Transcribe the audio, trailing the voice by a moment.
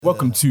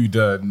Welcome to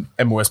the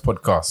MOS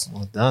podcast.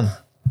 Well done.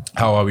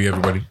 How are we,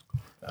 everybody?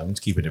 I'm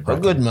just keeping it. We're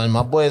good, man.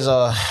 My boys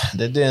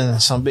they're doing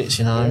some bits,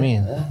 you know what I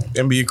mean?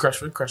 NBA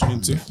crashing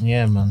into.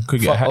 Yeah, man.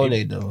 Could get Fuck Hattie.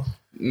 Ole, though.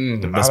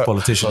 The best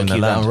politician in the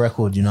Keep that on land.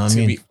 record, you know what I To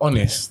mean? be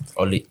honest,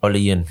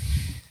 Ollie in.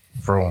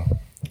 bro,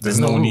 there's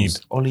no need.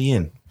 Ollie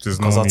in. There's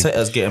no Because need.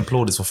 Arteta's getting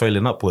applauded for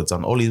failing upwards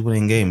and Ollie's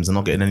winning games and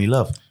not getting any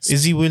love.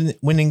 Is he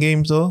winning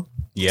games, though?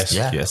 Yes,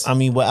 Yeah. yes, I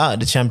mean, we're out of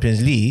the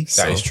Champions League.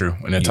 that is true.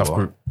 In a tough are.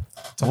 group,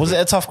 Was it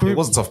a tough group? It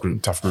was a tough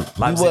group. tough group.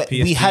 Leipzig,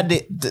 we PSG. had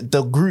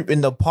the group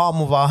in the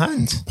palm of our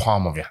hands.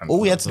 Palm of your hand. All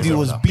we had to do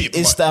was beat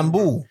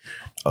Istanbul.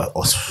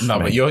 No,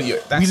 but you're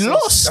that's, We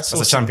lost. That's That's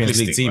so a Champions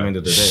League simplistic, team man. end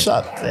of the day.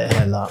 Shut the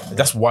hell up. man.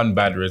 That's one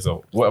bad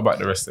result. What about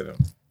the rest of them?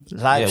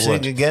 Leipzig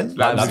what? again.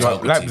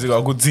 Leipzig got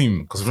a good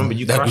team. Because remember,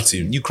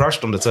 you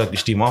crashed on the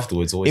Turkish team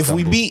afterwards. Or If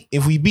we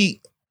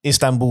beat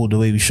Istanbul the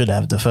way we should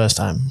have the first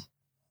time,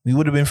 we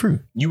would have been through.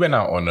 You went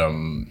out on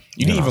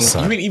you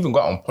didn't even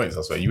got on points.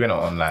 I swear you went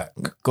out on like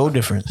Goal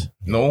difference.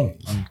 no.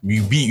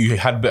 You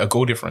had better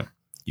goal different.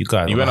 you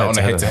guys You went out on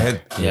a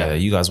head-to-head. Yeah,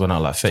 you guys went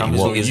out like 30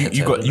 So watts.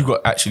 you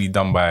got actually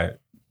done by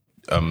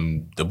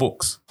the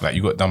books. Like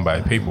you got done by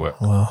paperwork.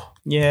 Well,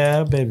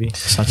 Yeah, baby.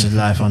 such is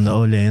life under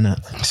Ole,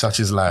 innit? Such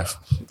is life.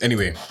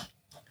 Anyway,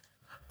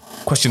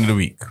 question of the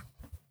week.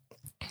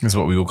 This is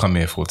what we all come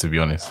here for, to be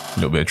honest. A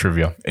little bit of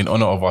trivia. In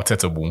honor of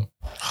Arteta Ball,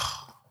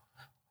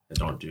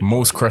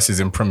 most crosses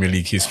in Premier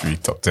League history,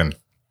 top 10.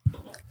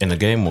 In the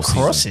game or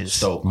season?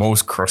 Crosses.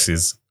 Most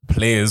crosses.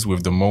 Players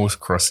with the most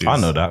crosses. I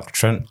know that.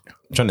 Trent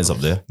is up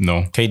there.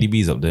 No,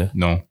 KDB's up there.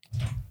 no,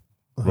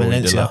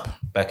 Valencia.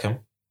 Beckham.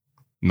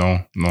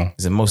 no.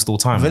 Is it most all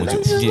time?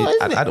 Valencia's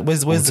not in it.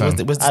 Where's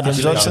the Adam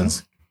stipulation?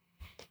 Johnson.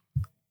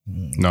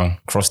 No.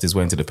 Crossed his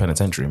way into the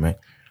penitentiary, mate.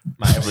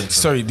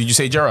 Sorry, did you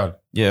say Gerrard?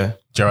 Yeah.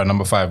 Gerrard,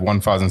 number 5,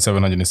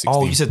 1,716.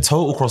 Oh, you said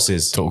total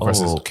crosses. Total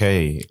crosses. Oh,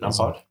 okay.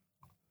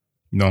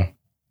 No,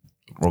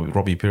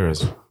 Robbie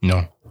Perez.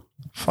 no,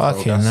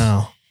 Fucking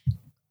now.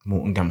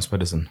 Morton Gamps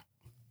Pedersen.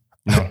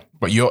 no.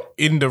 But you're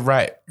in the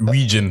right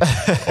region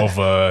of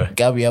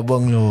Gabby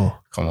Abonglo.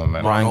 come on,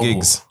 man. Ryan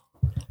Giggs.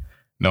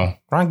 No,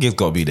 Ryan Giggs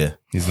got to be there.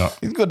 he's not.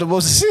 He's got the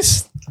most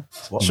assists.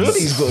 Surely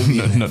he's got to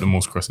be. Not the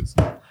most crosses.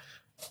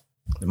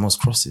 The most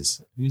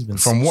crosses. Who's been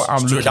From what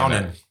I'm looking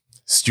at,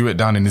 Stuart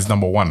Downing is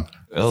number 1.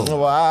 Oh,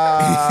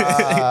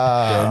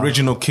 Wow. the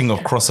original king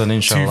of cross and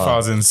inshallah.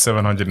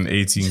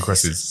 2,718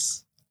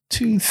 crosses.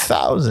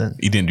 2000.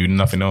 He didn't do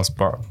nothing else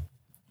but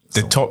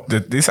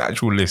this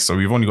actual list. So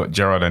we've only got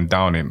Gerrard and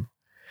Downing.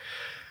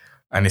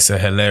 And it's a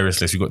hilarious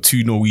list. We've got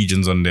 2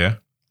 Norwegians on there.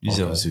 These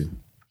are two.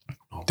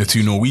 The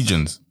 2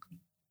 Norwegians.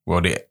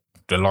 Well, the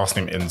last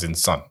name ends in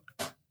Son.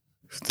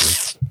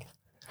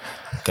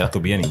 Okay, that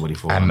could be anybody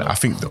for And one. I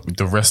think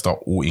the rest are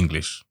all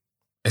English.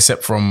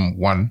 Except from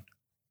one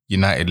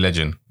United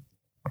legend.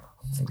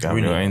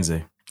 Gabriel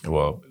Ainze.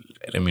 Well,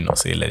 let me not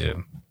say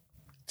legend.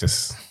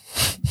 Just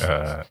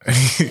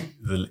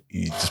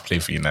he just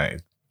played for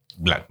United.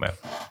 Black man.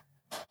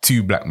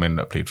 2 black men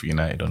that played for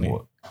United on it.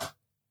 What?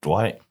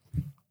 Dwight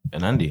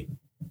and Andy.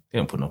 They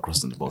don't put no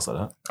cross in the box like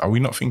that. Are we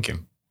not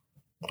thinking?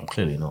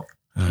 Clearly not.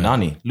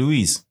 Nani,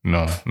 Luis.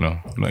 No,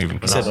 not even He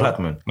close. said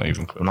Blackman. Not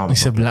even close. Ronaldo. He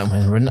said black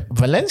man.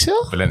 Valencia?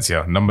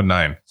 Valencia, number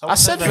 9. I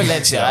said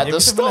Valencia at You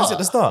the said Valencia at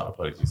the start.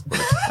 start. Apologies.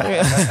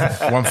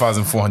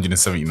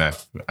 1,479.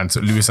 And so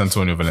Luis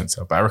Antonio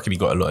Valencia. But I reckon he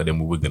got a lot of them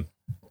with Wigan.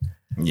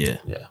 Yeah.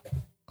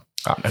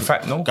 In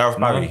fact, no. Gareth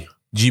Barry.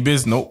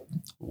 G-Biz, no.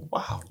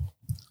 Wow.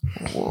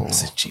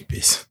 That's a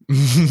cheapest.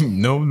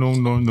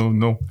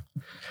 No.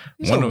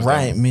 He's One a of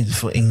right mid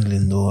for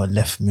England or a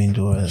left mid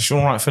or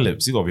Sean Wright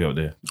Phillips, he got to be up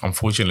there.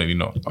 Unfortunately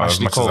not. As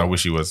Ashley much Cole. as I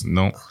wish he was.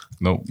 No.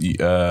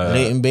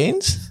 Leighton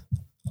Baines.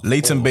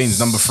 Leighton Baines,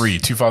 number 3,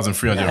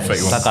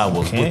 2,331. That guy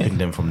was whipping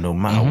them from no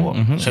matter what.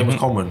 Seamus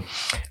Coleman.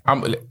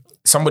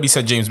 Somebody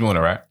said James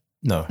Milner, right?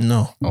 No.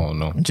 No. Oh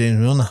no. James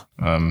Milner.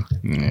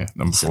 Yeah,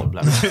 number 4.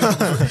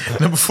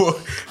 Number 4,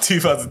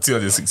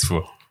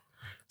 2,264.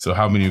 So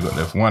how many you got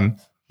left? 1.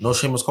 No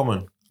Seamus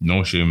Coleman.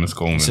 No Seamus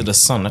Coleman. To the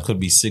son, that could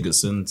be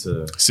Sigurdsson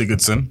to...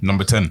 Sigurdsson,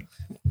 number 10.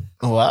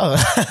 Wow.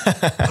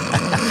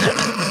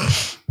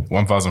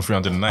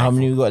 1,309. How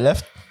many you got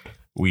left?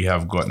 We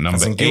have got As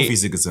number in 8, Gylfi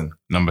Sigurdsson.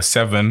 number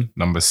 7,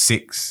 number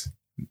 6,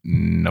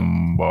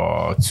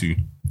 number 2.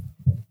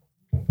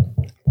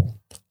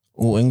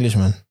 All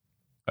Englishmen.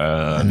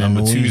 then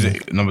Number 2 is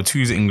Norwegian. number 2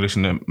 is an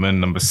Englishman.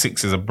 Number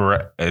 6 is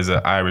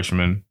an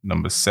Irishman.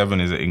 Number 7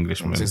 is an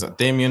Englishman. Is that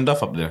Damien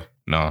Duff up there?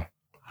 No.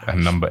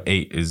 And number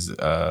 8 is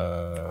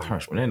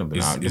Irishman. Ain't no been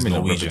Is There's been no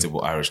Norwegian.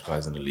 reputable Irish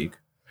guys in the league.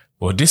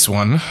 well, this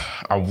one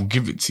I will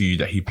give it to you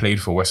that he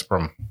played for West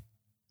Brom.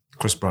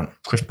 Chris Brunt.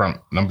 Chris Brandt,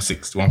 number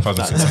 6,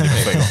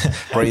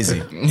 1,630.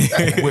 Crazy.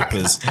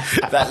 Whippers.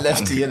 That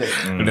lefty,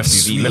 innit?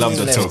 Lefty, He loved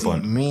the lefty. top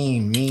one.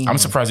 Me. I'm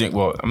surprised.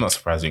 I'm not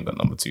surprised he ain't got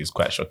number 2. It's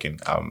quite shocking.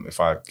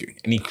 If I give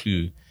any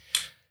clue,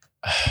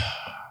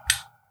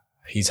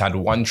 he's had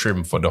 1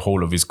 trim for the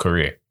whole of his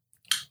career.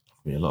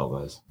 Be a lot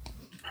of guys.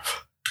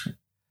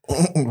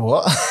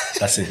 What?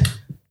 That's it.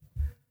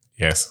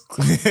 Yes.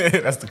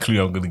 That's the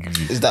clue I'm going to give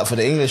you. Is that for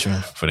the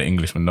Englishman? For the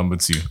Englishman, number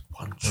 2.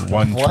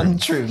 One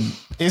trim.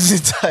 His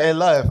entire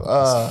life.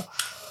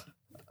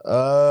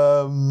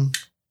 I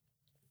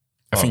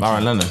think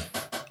Aaron Lennon.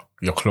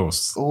 you're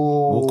close.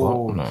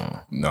 Oh,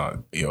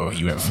 No, you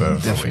went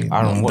further. Definitely.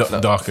 Aaron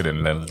what? Darker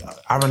than Lennon.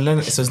 Aaron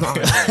Lennon. So it's not.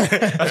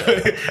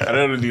 I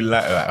don't want to do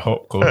like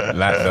hot, cold, like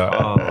that.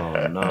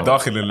 Oh no.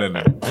 Darker than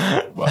Lennon,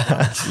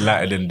 but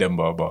lighter than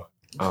Demba. But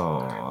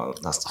Oh,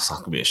 that's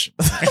a bit of shit.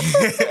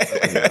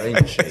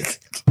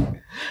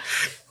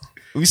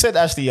 we said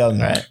Ashley Young,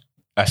 right?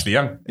 Ashley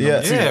Young.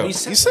 Yeah. Yeah, You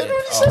said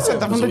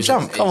that from the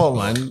jump. Come on,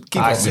 man.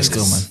 Keep I up said this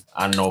still, man. this.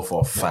 I know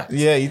for a fact.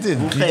 Yeah, you did.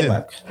 You did.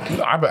 No,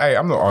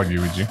 I'm not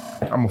arguing with you.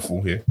 I'm a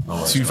fool here.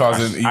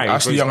 2000.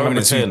 Ashley Young number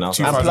 2. now. And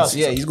 2000. plus,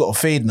 yeah, he's got a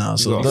fade now.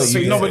 So don't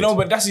you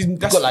But that's his. He's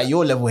That's got like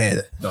your level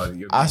hair. no,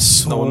 you're, I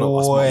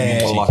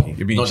swear.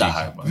 you're being Not cheeky. that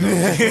high, man.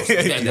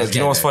 You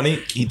know what's funny?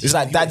 It's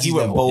like Daddy's he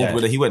went level. bold Yeah.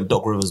 with it. He went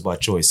Doc Rivers by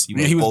choice. He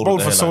was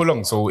bold for so hairline.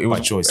 long, so it was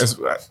By choice.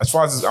 As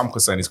far as I'm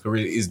concerned, his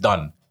career is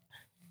done.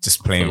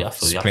 Just playing, I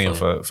feel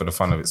you. for the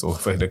fun of it. So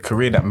for the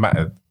career that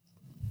mattered,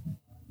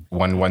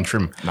 one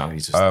trim. No,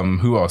 he's just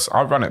Who else?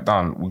 I'll run it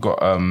down. We got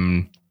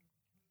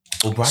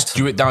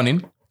Stuart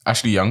Downing,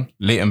 Ashley Young,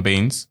 Leighton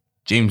Baines,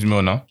 James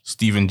Milner,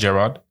 Steven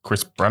Gerrard,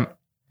 Chris Brandt.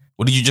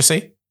 What did you just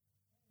say?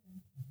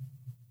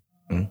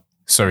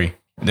 Sorry.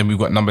 Then we've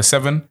got number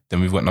 7. Then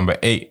we've got number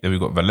 8. Then we've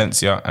got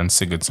Valencia and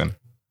Sigurdsson.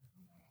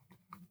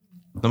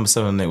 number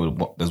 7.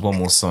 There's one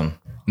more son.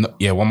 No,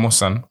 yeah, one more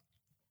son,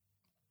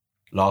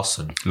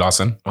 Larson.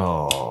 Larson,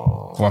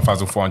 Oh,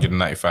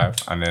 1,495.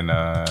 And then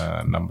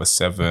number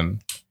 7,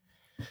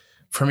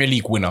 Premier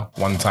League winner,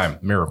 one time,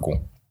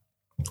 Miracle.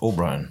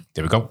 O'Brien.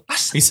 There we go.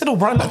 He said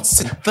O'Brien like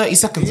 30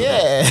 seconds ago.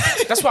 Yeah.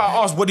 That's why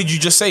I asked, what did you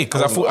just say?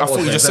 Because I thought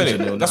you just said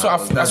it. That's what I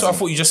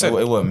thought you just said.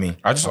 It wasn't me.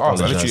 I just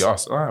asked. I apologise. literally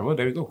asked. All right, well,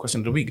 there we go.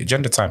 Question of the week.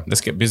 Agenda time. Let's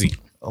get busy.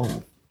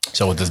 Oh,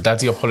 So does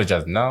Daddy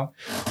apologize now?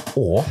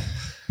 Or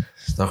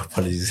No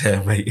apologies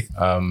here, mate.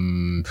 how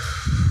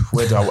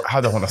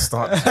do I want to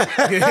start?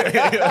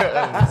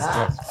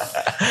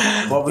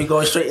 But we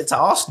going straight into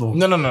Arsenal.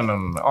 No.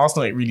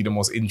 Arsenal ain't really the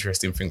most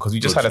interesting thing because we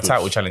just had a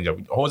title challenger.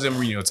 Jose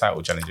Mourinho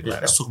title challenger. Yeah,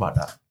 Right let's talk about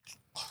that.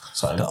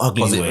 So The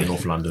ugly positive way. in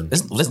North London.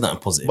 there's nothing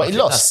positive. But he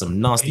lost. That's some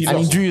nasty. And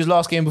he drew his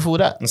last game before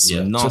that. That's some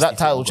Yeah. nasty So that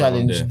title football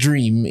going on challenge there.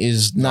 dream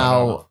is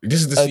now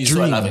This is the a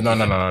season. dream.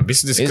 No.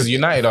 This is because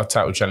United are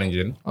title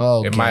challenging.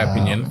 Oh, in my God.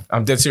 opinion,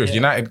 I'm dead serious.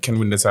 United can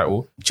win the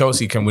title.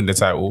 Chelsea can win the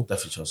title.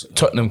 Definitely Chelsea.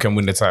 Tottenham can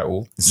win the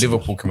title.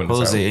 Liverpool can win the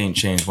Jose title. ain't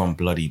changed one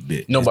bloody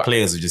bit. No, His but-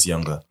 players are just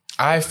younger.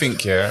 I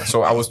think, yeah.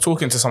 So I was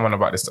talking to someone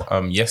about this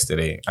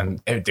yesterday,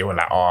 and they were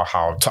like, "Oh,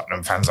 how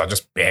Tottenham fans are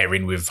just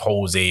bearing with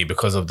Jose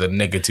because of the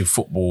negative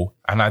football."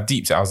 And I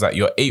deeped it. I was like,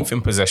 "You're 8th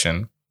in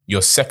possession.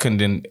 You're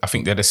second in. I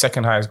think they're the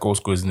second highest goal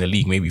scorers in the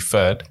league, maybe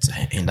 3rd." So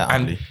ain't that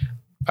And- ugly?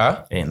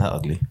 Huh? Ain't that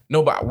ugly?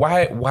 No, but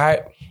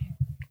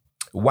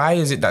why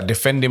is it that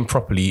defending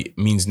properly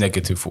means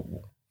negative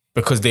football?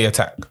 Because they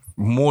attack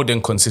more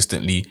than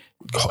consistently.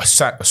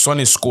 Son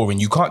is scoring.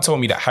 You can't tell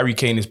me that Harry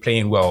Kane is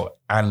playing well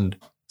and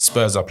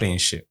Spurs are playing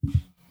shit.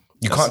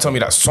 You can't tell me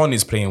that Son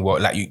is playing well.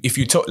 Like, if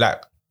you talk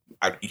like,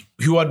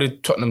 who are the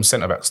Tottenham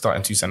centre backs?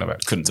 Starting 2 centre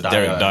backs. Couldn't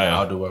Derek Dyer.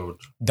 Alderweireld.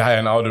 Dyer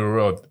and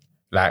Alderweireld.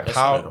 Like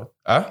how?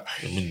 Huh?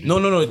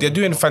 No. They're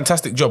doing a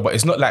fantastic job, but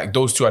it's not like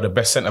those two are the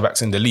best centre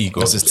backs in the league.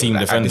 That's his team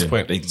like, defending. at this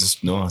point. They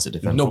just know how to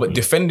defend. No, but properly.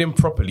 defending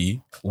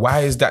properly.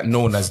 Why is that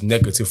known as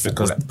negative football?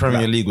 because Like, the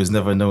Premier League was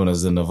never known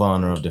as the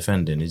nirvana of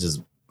defending. It's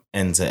just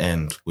end to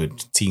end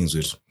with teams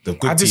with the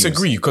good I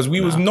disagree because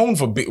we was known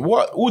for big.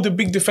 What all the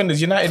big defenders?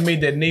 United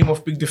made their name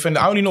off big defender.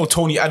 I only know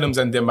Tony Adams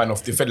and them man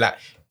off defend. Like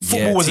football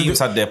Yeah, was teams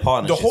had their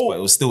partnerships, the whole- but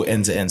it was still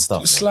end to end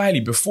stuff. slightly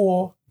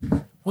before.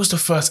 What's the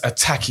first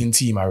attacking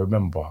team I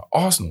remember?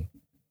 Arsenal.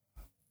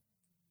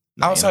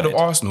 Outside of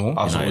Arsenal,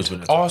 Arsenal always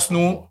been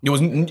Arsenal. It was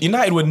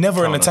United were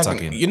never an attacking.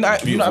 Counter-attacking.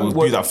 United, Beautiful, United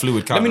beautiful, that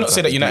fluid let me not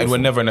say that counter-attack. United were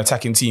Beautiful. never an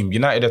attacking team.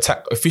 United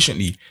attack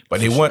efficiently, but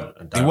they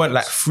weren't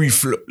like free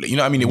flow. You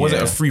know what I mean? It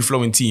wasn't a Yeah. free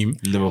flowing team.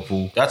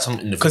 Liverpool. That's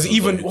some Because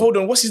even hold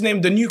on, what's his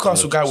name? The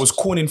Newcastle guy was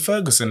corning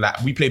Ferguson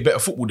like we play better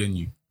football than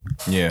you.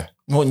 Yeah.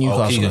 What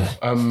Newcastle?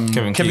 Keegan.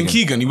 Kevin Keegan.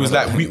 Keegan. He was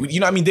like, you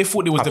know what I mean? They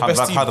thought it was the How,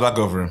 best how, team. how did that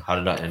go over him? How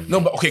did that end? No,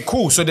 but okay,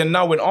 cool. So then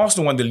now when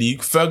Arsenal won the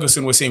league,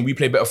 Ferguson was saying we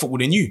play better football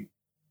than you.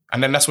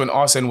 And then that's when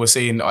Arsene was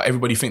saying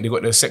everybody think they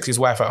got the sexiest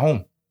wife at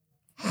home.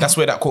 That's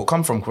where that quote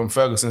come from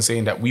Ferguson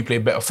saying that we play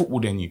better football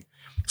than you.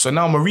 So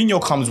now Mourinho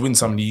wins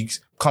some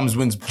leagues,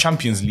 wins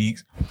Champions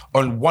Leagues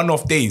on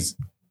one-off days.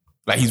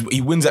 Like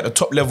he wins at the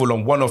top level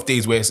on one-off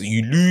days where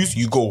you lose,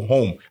 you go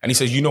home. And he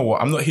says, you know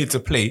what, I'm not here to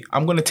play.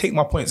 I'm going to take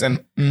my points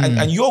and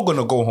you're going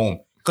to go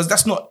home. Because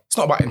it's not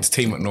about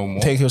entertainment no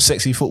more. Take your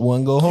sexy football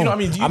and go home. know what I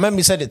mean? Do you- I remember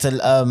he said it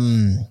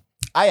to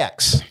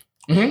Ajax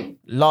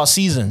last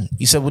season.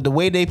 He said with the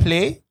way they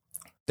play,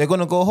 they're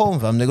gonna go home,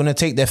 fam. They're gonna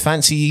take their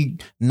fancy,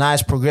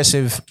 nice,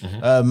 progressive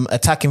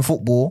attacking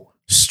football,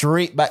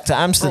 straight back to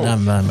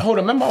Amsterdam, man. Hold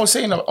on, remember I was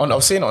saying it on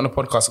the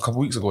podcast a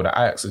couple weeks ago that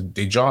Ajax,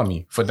 they jar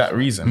me for that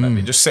reason. Like,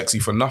 they're just sexy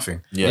for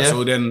nothing. Yeah.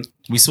 So then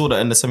We saw that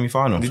in the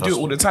semi-final. they do it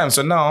all the time.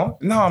 So now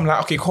I'm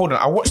like, okay, hold on.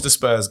 I watched the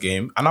Spurs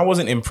game and I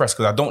wasn't impressed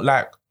because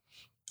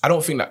I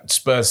don't think that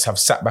Spurs have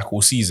sat back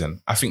all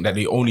season. I think that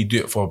they only do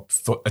it for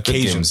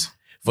occasions.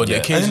 For the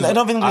occasions. I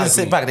don't think they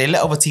sit back. They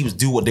let other teams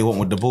do what they want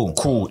with the ball.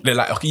 Cool. They're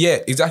like, okay, yeah,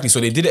 exactly. So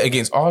they did it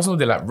against Arsenal.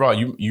 They're like, right,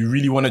 you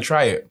really want to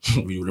try it?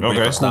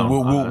 Okay,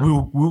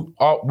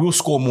 Cool. We'll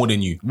score more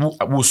than you.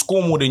 We'll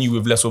score more than you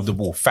with less of the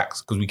ball.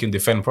 Facts, because we can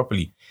defend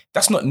properly.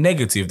 That's not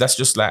negative. That's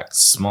just like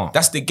Smart.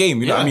 That's the game.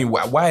 You know what I mean?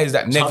 Why is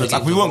that negative?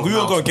 Like we won't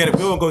go and get it.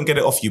 We won't go and get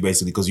it off you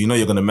basically because you know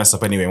you're gonna mess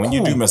up anyway. When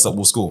you do mess up,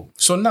 we'll score.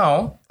 So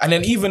now, and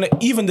then even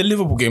the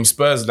Liverpool game,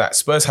 Spurs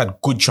had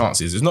good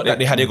chances. It's not that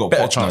they had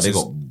better chances.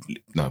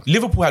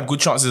 Liverpool had good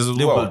chances as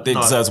well. They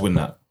deserve to win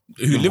that.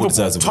 Liverpool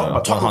deserves to win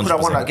that. Top could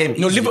have won that game.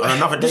 No, easy Liverpool. on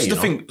another day. This is the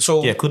thing.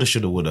 So Yeah, coulda,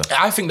 shoulda, woulda.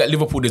 I think that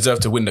Liverpool deserve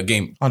to win the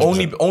game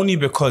 100%. only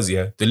because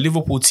the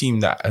Liverpool team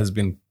that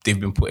they've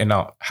been putting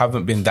out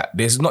haven't been that.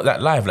 There's not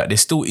that live. Like they're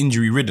still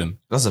injury ridden.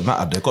 Doesn't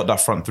matter. They've got that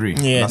front three.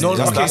 Yeah,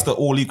 that's the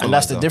all equal. And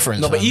that's the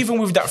difference. No, but man. even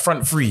with that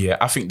front three,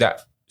 I think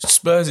that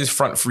Spurs'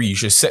 front three, you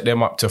should set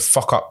them up to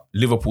fuck up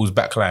Liverpool's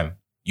backline.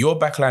 Your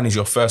backline is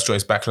your first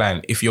choice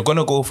backline. If you're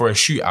gonna go for a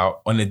shootout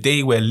on a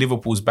day where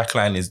Liverpool's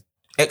backline is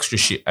extra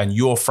shit and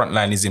your front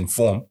line is in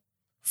form,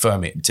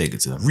 firm it. Take it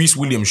to them. Reece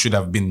Williams should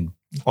have been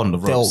On the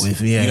dealt ropes.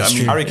 with. Yeah, You know it's what I mean?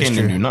 true. Harry Kane It's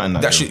didn't true. do nothing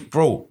that that game. shit,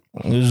 bro.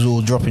 It was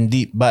all dropping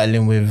deep,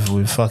 battling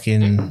with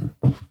fucking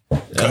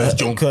Curtis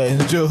Jones.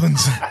 Curtis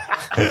Jones.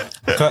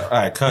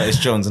 Curtis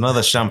Jones,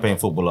 another champagne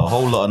footballer. A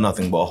whole lot of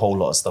nothing, but a whole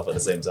lot of stuff at the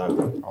same time.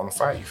 I want to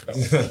fight you for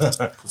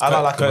that. I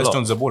like him a Curtis lot.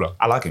 Jones is a baller.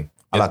 I like him.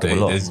 I like him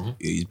a lot.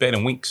 He's better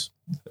than Winks.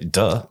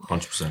 Duh.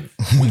 100%.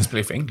 Winks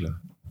play for England.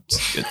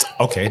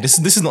 Okay, this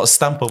is not a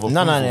stamp of No.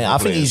 approval I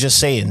for think he's players. just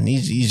saying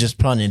he's just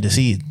planting the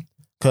seed.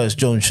 Curtis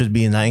Jones should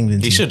be in that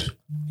England He team. should.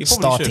 He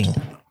probably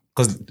Starting.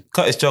 Because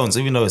Curtis Jones,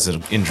 even though it's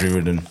an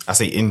injury-ridden, I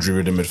say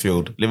injury-ridden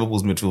midfield,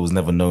 Liverpool's midfield was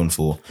never known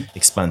for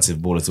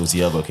expansive ball until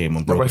Thiago came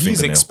and broke But a he's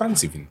fingernail.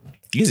 expansive.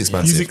 He's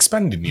expansive. He's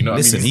expanding, you know what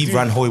Listen, I mean? he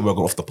ran Højbjerg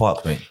off the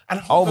park, mate.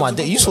 Oh my,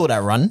 you saw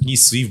that run.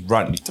 He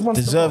ran.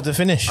 Deserved the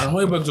finish. And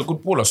Højbjerg's a good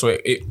baller, so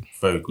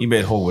Very good. He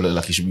made Højbjerg look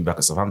like he should be back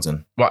at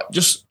Southampton. but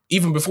just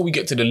even before we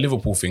get to the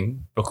Liverpool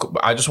thing,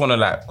 I just want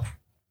to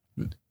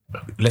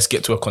let's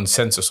get to a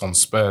consensus on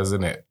Spurs,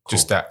 innit?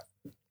 Just that,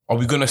 are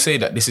we going to say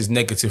that this is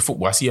negative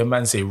football? I see a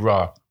man say,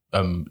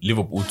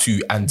 Liverpool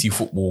 2,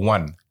 anti-football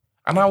 1.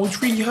 And I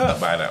was really hurt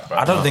by that, bro.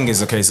 I don't think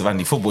it's a case of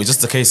anti-football. It's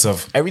just a case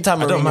of Every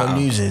time It don't Mourinho matter.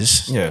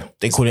 loses, Yeah.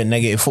 they call it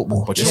negative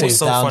football. But They you know say what's it's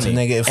so down funny? to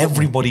negative football.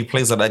 Everybody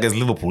plays like that against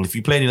Liverpool. If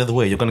you play any other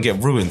way, you're gonna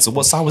get ruined. So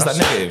how was that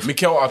negative?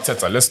 Mikel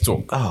Arteta, let's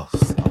talk. Oh,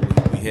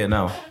 we here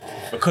now.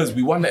 Because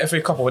we won the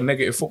FA Cup over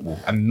negative football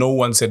and no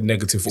one said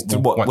negative football.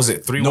 What once. was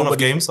it? 3-1 of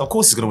games? Of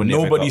course he's gonna win the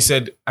FA Nobody Cup.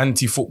 said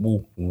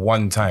anti-football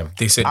one time.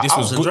 They said this I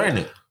was was good. enjoying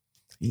it.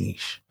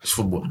 It's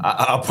football.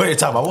 I'll put it in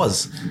time. I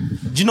was.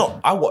 Do you know?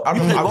 I You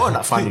played well in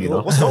that final, you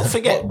know. Don't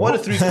forget. What are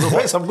the three?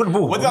 Play some good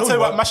ball. What did I tell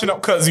you about mashing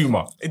up Kurt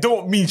Zuma? It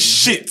don't mean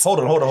shit.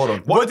 Hold on.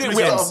 What did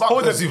we Hold on.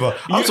 hold on.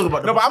 I'm talking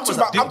about. No, but I'm talking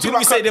about. Didn't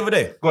we say it the other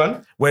day? Go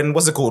on. When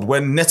what's it called?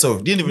 When Neto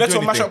didn't even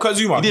Neto do mash anything. up Kurt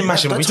Zuma. He didn't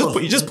mash him.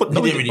 He just put. He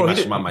no, didn't really mash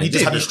didn't. him, man. He He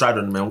just did. had a stride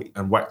on him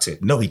and whacked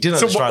it. No, he didn't.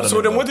 So, have a stride so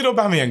on then him, what did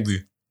Aubameyang do?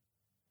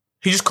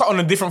 He just cut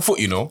on a different foot,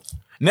 you know.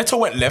 Neto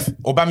went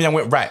left, Aubameyang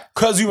went right.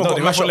 Kurt Zuma No, got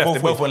they mashed up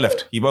both both went ways.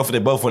 left. They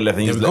both went left,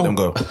 and he just let them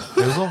go.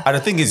 And the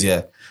thing is,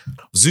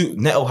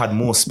 Neto had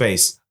more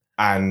space,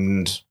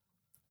 and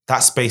that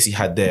space he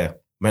had there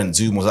meant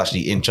Zoom was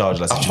actually in charge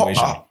of that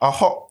situation. A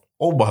hot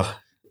Oba.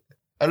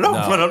 Hello,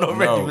 man. I'm not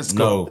ready for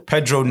No,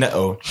 Pedro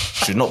Neto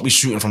should not be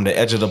shooting from the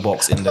edge of the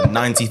box in the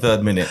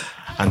 93rd minute,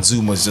 and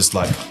Zoom was just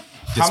like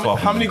this far.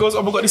 How many goals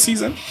Oba got this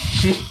season?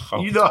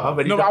 You know how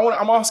many. No, but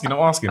I'm asking.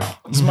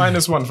 Just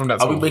 -1 from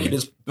that. Are we sort of making thing.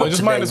 this No, up just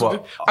today, minus one.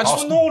 what? I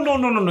just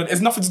no.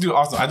 It's nothing to do with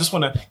Arsenal. I just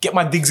want to get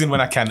my digs in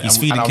when I can. He's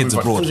feeding I'll kids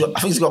move on. abroad. I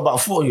think he's got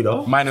about 4, you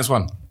know.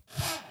 -1.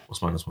 What's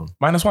 -1?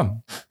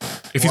 -1.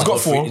 If he's got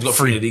 4, He's got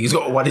 3. He's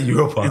got 1 in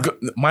Europa. He's got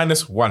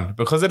 -1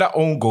 because of that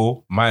own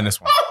goal. -1.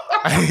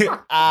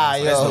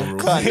 Yo,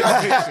 cut.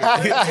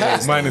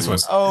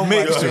 -1. Oh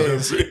my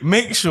days.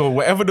 Make sure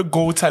whatever the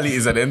goal tally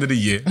is at the end of the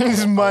year.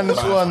 It's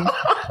 -1.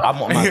 I'm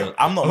not mad.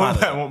 I'm not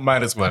mad. I want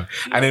 -1,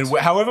 and then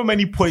however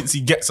many points he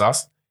gets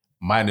us,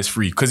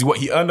 -3. Because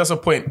he earned us a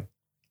point.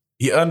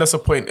 He earned us a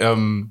point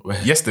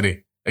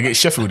yesterday against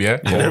Sheffield. Yeah.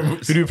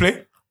 Who do we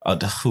play?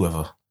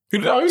 Whoever.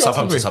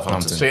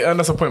 Southampton. So he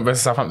earned us a point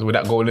versus Southampton with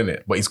that goal in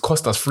it, but he's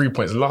cost us 3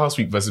 points last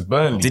week versus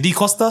Burnley. Did he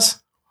cost us?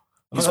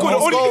 He scored the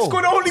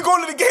only goal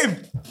in the game.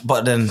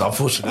 But then,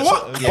 Unfortunate.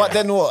 What? But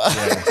then what?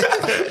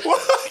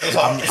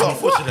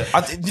 Unfortunate.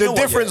 The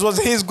difference was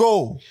his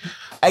goal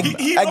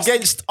He lost-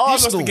 against he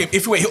lost Arsenal. the game.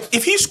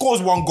 If he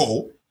scores one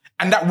goal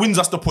and that wins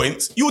us the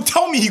points, you'll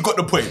tell me he got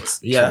the points.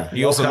 Yeah.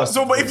 He also lost.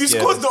 So, but if he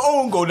scores the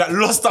own goal that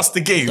lost us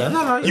the game,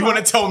 you want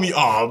to tell me,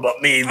 but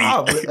maybe.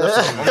 I'm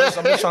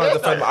just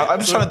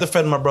trying to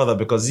defend my brother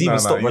because he even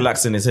stopped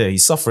relaxing his hair.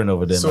 He's suffering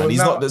over there, man. He's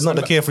not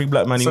the carefree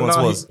black man he once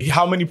was.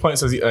 How many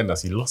points has he earned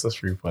us? He lost us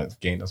 3 points,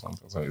 gained us 1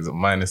 point. So he's at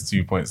minus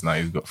 2 points now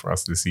he's got for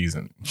us this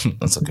season.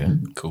 That's okay.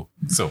 Cool.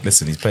 So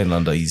Listen, he's playing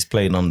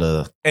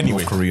under Anyway.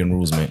 North Korean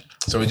rules, mate.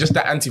 So it's just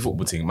that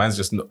anti-football thing. Man's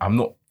just I'm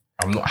not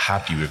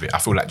happy with it. I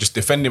feel like just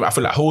defending. I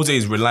feel like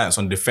Jose's reliance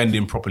on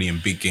defending properly in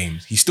big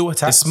games. He still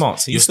attacks. It's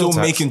smart. You're still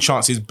attacks. making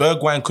chances.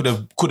 Bergwijn could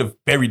have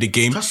buried the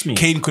game. Trust me.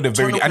 Kane could have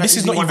buried it. And this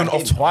is not even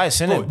off.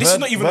 Twice, innit? This is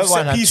not even off Bergwijn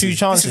set had pieces. two This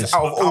chances. is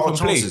out of open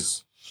play.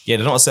 Yeah,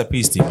 they're not a set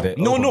piece team.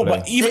 No,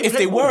 but even if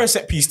they were a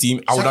set piece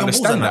team, I would Second balls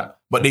understand and that.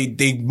 But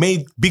they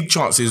made big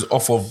chances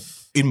off of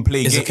in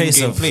play. It's a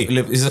case of play.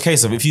 It's a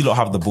case of if you don't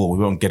have the ball, we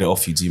won't get it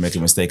off you till you make a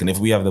mistake. And if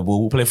we have the ball,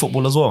 we'll play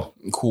football as well.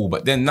 Cool.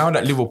 But then now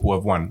that Liverpool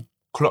have won,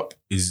 Klopp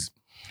is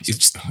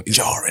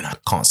Jarring. I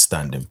can't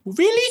stand him.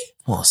 really.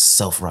 What a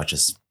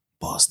self-righteous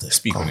bastard.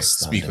 Speak on it.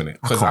 Speak on it.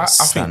 I Because can't I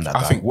stand that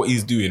I guy. think what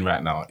he's doing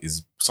right now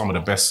is some of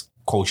the best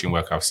coaching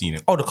work I've seen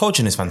him. Oh, the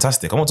coaching is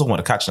fantastic. I'm not talking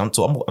about the catching. I'm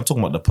talking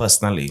about the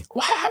personality.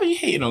 Why are you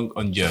hating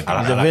on Jurgen? He's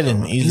a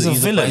villain. He's a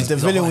villain. He's the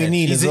villain we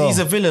need as well. He's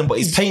a villain, but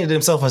he's painted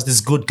himself as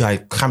this good guy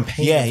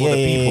campaigning for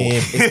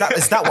the people.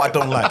 Is that what I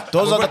don't like?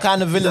 Those are the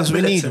kind of villains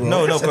we need, bro.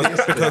 No,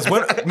 because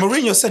when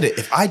Mourinho said it,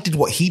 if I did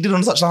what he did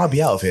on such, I'd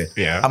be out of here.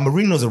 Yeah. And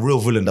Mourinho's a real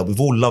villain that we've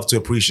all loved to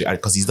appreciate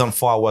because he's done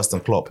far worse than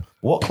Klopp.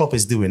 What Klopp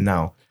is doing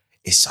now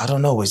is, I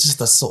don't know, it's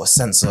just a sort of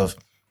sense of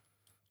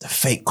the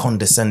fake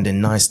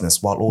condescending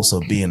niceness while also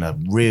being a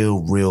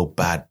real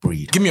bad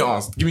breed. Give me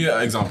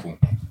an example.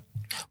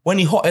 When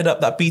he hotted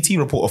up that BT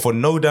reporter for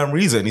no damn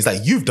reason, he's like,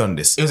 "You've done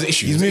this." It was an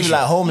issue. He's moving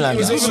like Homelander. It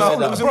was I swear a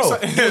that.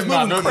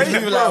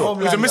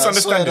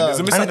 misunderstanding.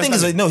 And the thing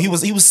is, like, no, he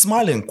was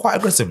smiling quite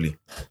aggressively,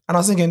 and I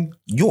was thinking,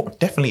 "You're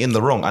definitely in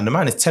the wrong," and the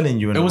man is telling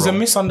you in It the was a wrong.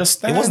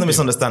 misunderstanding. It wasn't a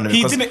misunderstanding.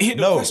 He because- didn't hit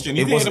the no, question.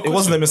 He It didn't was. hit the It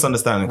wasn't a question.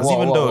 misunderstanding because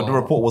even though the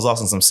report was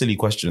asking some silly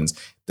questions,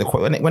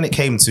 when it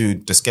came to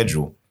the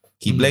schedule,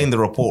 he blamed the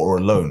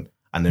reporter alone,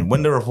 and then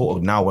when the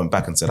reporter now went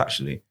back and said,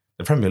 "Actually,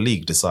 the Premier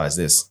League decides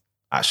this."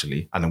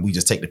 Actually, and then we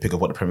just take the pick of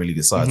what the Premier League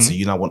decides. So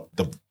you now want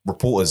the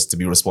reporters to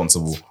be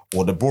responsible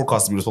or the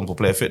broadcast to be responsible for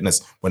player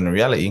fitness, when in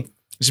reality,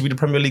 it should be the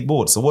Premier League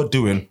board. So we're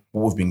doing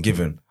what we've been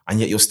given, and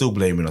yet you're still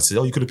blaming us.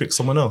 Oh, you could have picked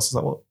someone else. It's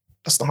like, well,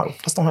 that's not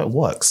how it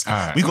works.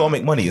 Alright. We got to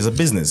make money. It's a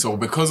business. So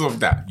because of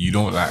that, you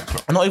don't like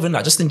Klopp. And not even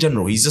that, just in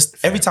general, he's just,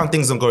 every time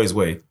things don't go his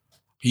way,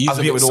 He's as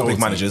a we get bit with all big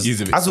salty. managers, He's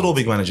a bit as with all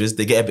salty. big managers,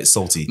 they get a bit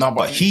salty. No,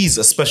 but he's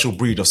a special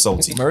breed of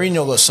salty.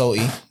 Mourinho got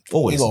salty.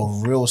 Always. He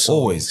got real salty.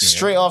 Always.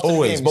 Straight after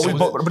Always. the game.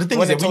 But the thing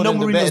is, that we know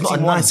Mourinho's not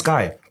a nice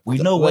guy. We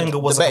know Wenger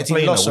was a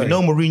complainer. We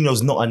know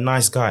Mourinho's not a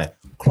nice guy.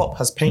 Klopp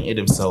has painted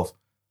himself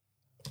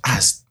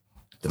as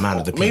the man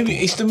of the people. Maybe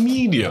it's the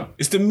media.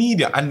 It's the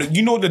media. And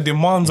you know the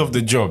demands of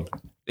the job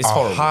It's are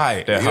horrible.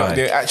 high. They're high.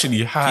 They're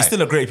actually high. He's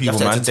still a great people,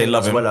 man. They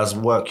love as him. well as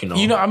work, you know.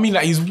 You know what I mean?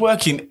 Like, he's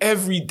working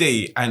every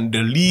day and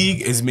the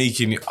league is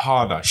making it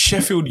harder.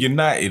 Sheffield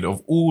United,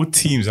 of all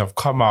teams, have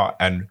come out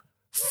and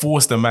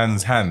forced the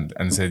man's hand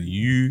and said,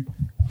 you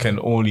can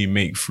only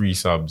make 3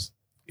 subs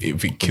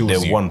if it kills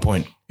They're you. 1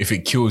 point. If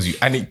it kills you.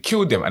 And it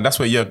killed them. And that's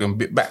where Jurgen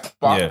bit back.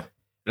 But Yeah.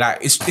 like,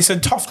 it's a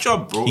tough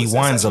job, bro. He It's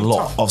whines a actually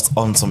lot tough.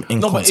 on some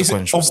No, but it's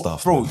inconsequential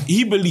stuff. Bro,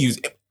 he believes...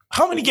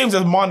 How many games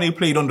has Mane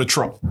played on the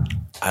trot?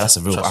 That's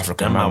a real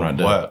African man right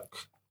there. work.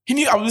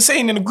 I was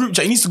saying in the group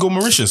chat, he needs to go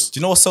Mauritius. Do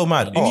you know what's so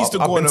mad? He needs to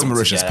I've go been on to a-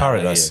 Mauritius, Yeah,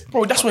 paradise. yeah.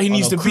 Bro, that's where he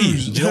needs to be.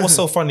 Do you know what's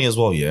so funny as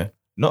well, yeah?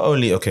 Not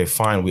only, okay,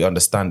 fine, we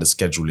understand the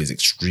schedule is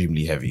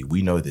extremely heavy.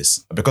 We know this.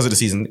 Because of the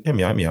season, hear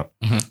me out.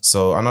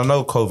 So, and I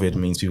know COVID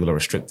means people are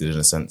restricted in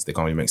a sense. They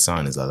can't really make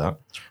signings like that.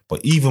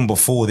 But even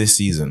before this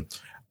season,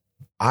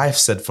 I've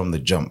said from the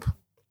jump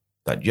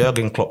that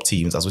Jurgen Klopp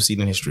teams, as we've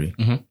seen in history,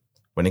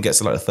 when it gets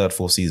to like the third,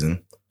 fourth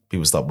season,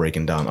 people start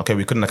breaking down. Okay,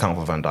 we couldn't account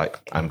for Van Dijk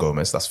and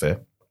Gomez. That's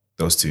fair.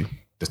 Those two.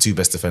 The 2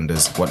 best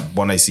defenders,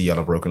 one ACL,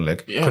 a broken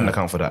leg. Couldn't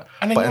account for that.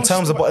 And then But in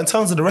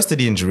terms of the rest of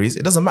the injuries,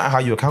 it doesn't matter how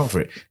you account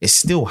for it. It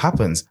still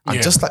happens. And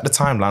Yeah. just like the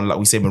timeline, like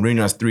we say, Mourinho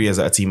has 3 years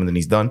at a team and then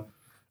he's done.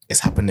 It's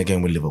happened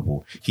again with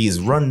Liverpool. He has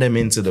run them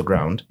into the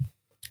ground.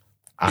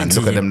 And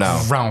look at them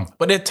now. Round.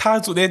 But they're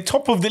title, they're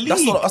top of the league.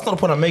 That's not the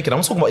point I'm making. I'm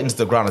not talking about into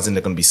the ground as in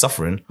they're going to be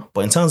suffering.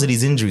 But in terms of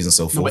these injuries and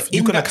so forth, but you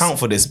in can that- account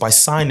for this by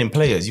signing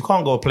players. You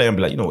can't go play and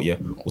be like, you know what, yeah,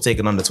 we'll take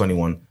an under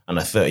 21 and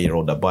a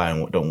 30-year-old that buy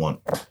and don't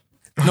want.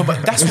 No,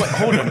 but that's what.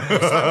 Hold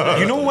on.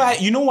 You know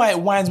why it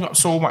winds me up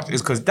so much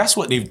is because that's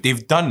what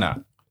they've done that.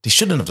 They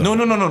shouldn't have done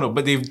No.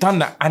 But they've done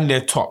that and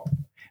they're top.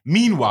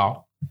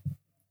 Meanwhile,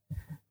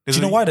 Do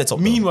you know why they're top,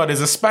 though? Meanwhile,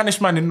 there's a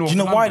Spanish man in North. Do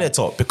you know why London. they're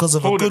top? Because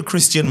of a Hold good on.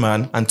 Christian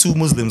man and 2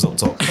 Muslims up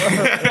top.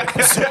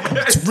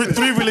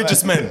 3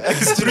 religious men.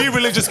 3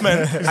 religious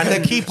men. And their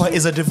keeper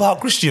is a devout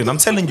Christian. I'm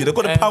telling you, they've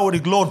got the power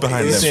of the Lord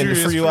behind them. Saying the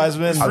 3 wise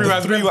men. I'm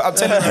telling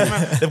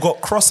you, they've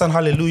got cross and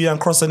hallelujah and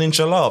cross and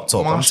inshallah up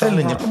top. I'm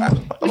telling you.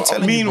 I'm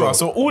telling you, Meanwhile, bro.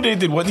 so all they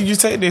did, what did you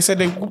say? They said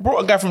they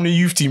brought a guy from the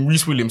youth team,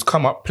 Reece Williams,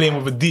 come up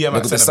playing with a DM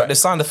at centre back. They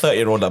signed a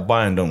 30-year-old that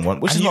Bayern don't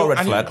want, which is not a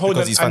red flag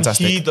because he's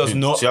fantastic. And he does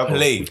not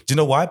play. Do you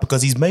know why?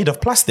 Because he's made of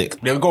plastic.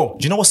 There we go.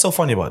 Do you know what's so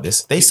funny about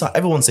this?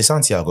 Everyone say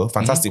Santiago,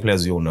 fantastic player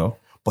as we all know,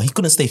 but he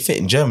couldn't stay fit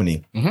in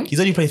Germany. He's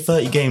only played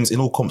 30 games in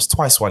all comps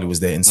twice while he was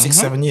there in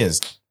 6-7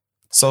 years.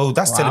 So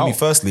that's telling me,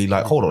 firstly,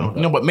 like, hold on.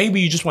 No, but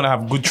maybe you just want to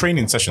have good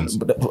training sessions.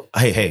 But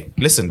hey,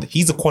 listen,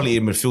 he's the quality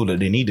midfielder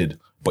they needed,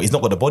 but he's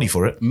not got the body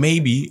for it.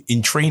 Maybe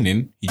in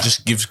training, he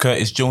just gives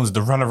Curtis Jones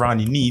the run around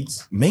he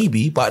needs.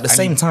 Maybe, but at the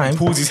same time, he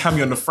pulls his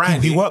hammy on the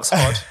Friday. he works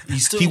hard.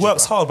 He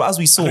works hard, but as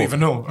we saw, I don't even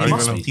know.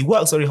 He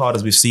works very hard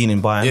as we've seen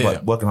in Bayern,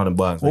 but working hard in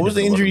Bayern. What was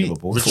the injury?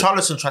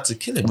 Richarlison tried to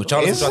kill him.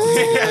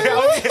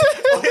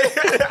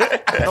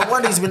 No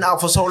wonder he's been out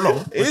for so long.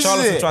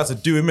 Richarlison tried to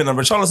do him in, and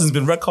Richarlison's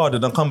been red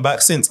carded and come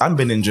back since, and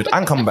been injured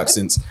and come back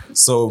since.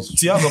 So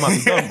Thiago might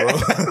be done, bro.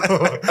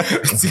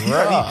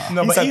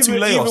 No, He's but had 2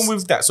 layoffs. even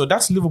with that, so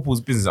that's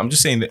Liverpool's business. I'm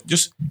just saying that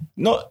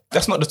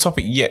that's not the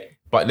topic yet.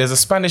 But there's a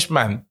Spanish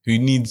man who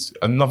needs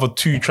another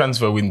 2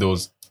 transfer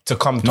windows to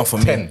come top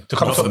 10. To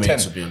come Not top for me, 10.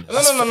 to be honest.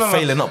 No.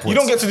 Failing upwards. You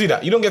don't get to do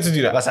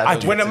that. That's how I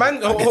do When it. a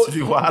man, I get to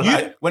do what I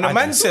like. when a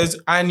man says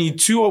I need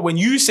 2, or when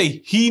you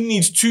say he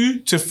needs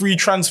 2 to 3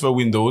 transfer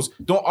windows,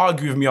 don't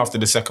argue with me after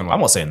the second one.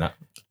 I'm not saying that.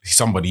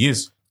 Somebody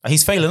is.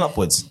 He's failing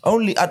upwards.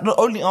 Only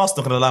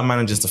Arsenal can allow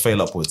managers to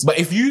fail upwards. But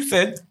if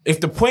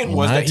the point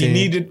was that he United.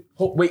 needed,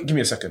 wait, give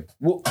me a second.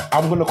 Well,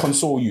 I'm gonna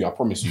console you. I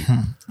promise you.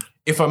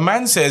 If a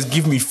man says,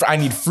 I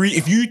need 3.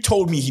 If you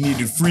told me he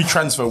needed 3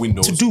 transfer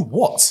windows To do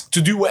what? to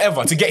do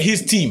whatever, to get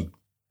his team,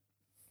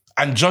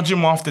 and judge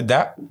him after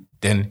that,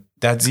 then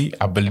Daddy,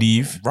 I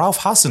believe. Ralph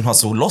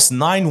Hasenhüttl lost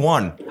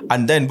 9-1,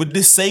 and then with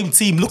this same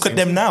team, look at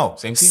them now.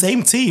 Same team.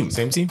 Same team.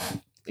 Same team.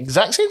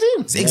 Exact same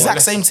team. It's the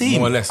exact same team.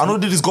 More or less. And all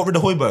they did is got rid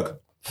of Højbjerg.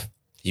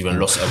 He even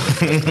lost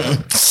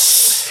everything.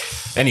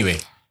 Anyway,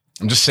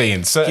 I'm just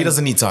saying. He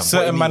doesn't need time.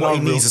 Certain What man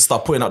he needs to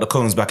start putting out the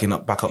cones back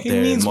up He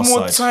there. needs in Moss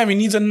more side. time. He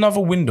needs another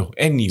window.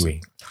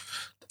 Anyway,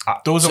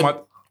 those are my.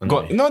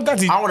 No,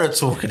 Daddy. I want to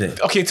talk in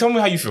it. Okay, tell me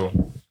how you feel.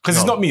 Because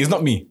it's not me. It's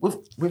not me. With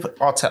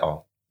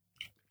Arteta,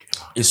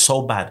 it's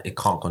so bad it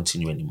can't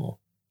continue anymore.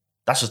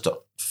 That's just the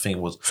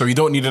thing. So you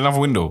don't need another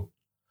window.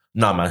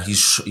 Nah, man, he's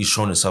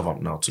shown himself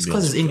up now. To be Because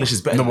honest, his English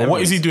is better. No, than but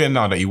what is he Emery's. doing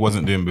now that he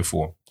wasn't doing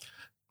before?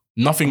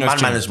 Nothing has Man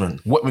changed.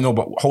 management. What? No,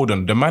 but hold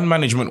on. The man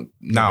management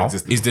now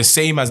existed. is the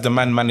same as the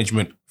man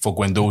management for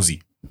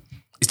Guendouzi.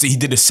 He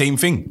did the same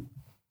thing.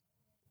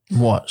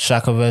 What?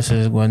 Xhaka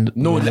versus Gwen?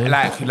 No,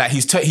 Guendouzi? like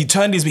he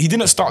turned his. He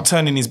didn't start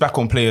turning his back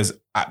on players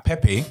at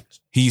Pepe.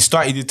 He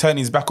started to turn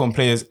his back on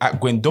players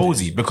at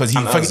Guendouzi because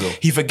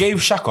he forgave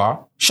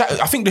Xhaka.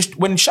 I think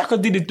when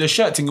Xhaka did the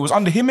shirt thing, it was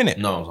under him, innit?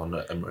 no, it was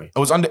under Emery. It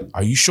was under.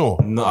 Are you sure?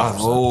 No, it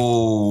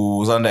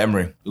was under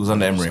Emery.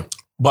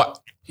 But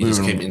He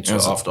just came into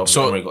it after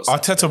so Emery got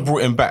Arteta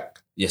brought him back.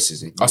 Yes,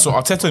 is it? So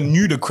Arteta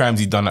knew the crimes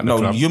he'd done at the No,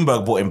 club.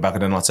 Ljungberg brought him back,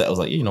 and then Arteta was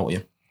like, you know what, yeah.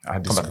 I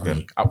Come back disagree.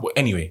 again.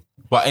 Anyway,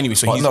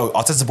 so But he's no,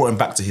 Arteta brought him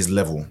back to his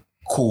level.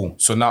 cool.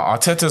 So now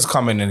Arteta's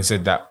come in and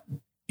said that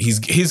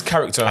his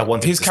character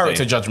want him to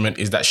stay. judgment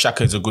is that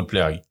Xhaka is a good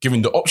player.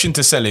 Given the option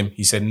to sell him,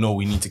 he said no,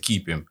 we need to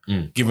keep him.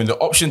 Given the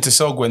option to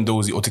sell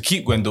Guendouzi or to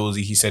keep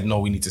Guendouzi, he said no,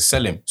 we need to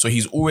sell him. So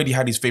he's already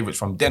had his favourites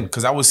from then.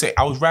 Because I was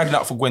riding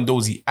out for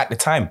Guendouzi at the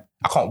time.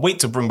 I can't wait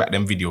to bring back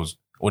them videos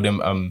or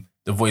them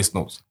the voice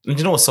notes. And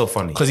do you know what's so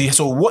funny? Because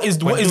what is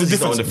the Guendouzi's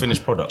difference? not the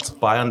finished product,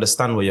 but I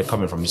understand where you're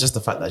coming from. It's just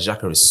the fact that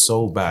Xhaka is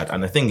so bad,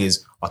 and the thing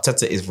is,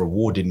 Arteta is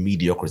rewarding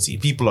mediocrity.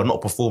 People are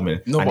not performing,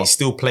 and but he's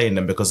still playing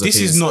them because of This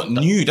his is not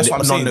new. That's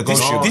what I'm saying.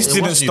 non-negotiable. This it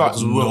didn't was new start.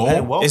 because we weren't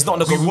playing well. It's not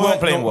because we weren't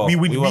playing well. We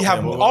weren't have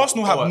playing well.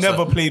 Arsenal have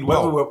never played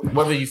well.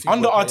 Whether you think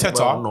Under we're playing Arteta,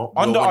 well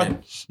or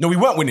not, no, we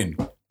weren't winning.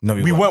 No,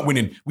 we weren't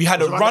winning. We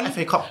had a won run. the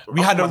FA Cup. We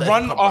had a Won the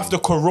run FA Cup, after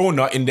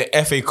Corona in the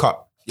FA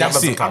Cup.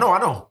 That's it. I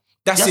know.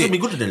 That's He it. hasn't been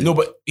good in the No, league.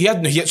 but he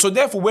had. So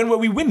therefore, when were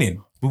we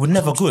winning? We were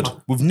never good.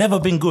 We've never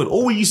been good.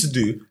 All we used to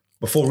do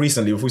before we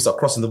start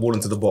crossing the ball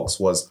into the box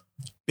was,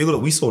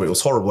 we saw it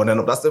was horrible. And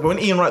then when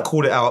Ian Wright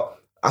called it out,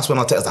 that's when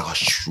Arteta's like,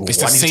 sure. It's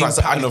the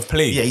same pattern of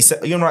play. Yeah,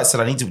 Ian Wright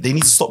said they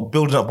need to stop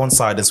building up one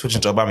side and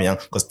switching to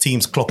Aubameyang because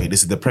teams clock it.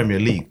 This is the Premier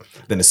League.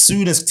 Then as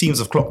soon as teams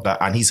have clocked that,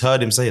 and he's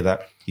heard him say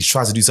that, he's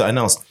trying to do something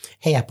else.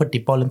 Hey, I put the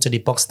ball into the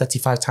box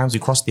 35 times. We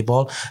crossed the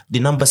ball. The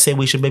numbers say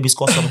we should maybe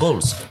score some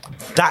goals.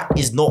 That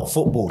is not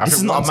football. This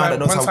is not a man that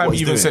knows what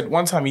he's doing.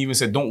 One time he even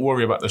said, "Don't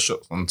worry about the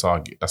shots on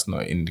target. That's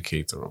not an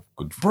indicator of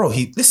good." Bro,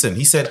 he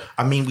said,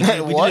 I mean, we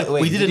What?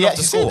 Wait, didn't did he have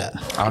to actually say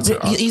score.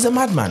 that? He's a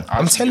madman.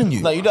 I'm telling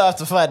you. No, you don't have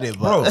to find it,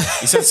 Bro, but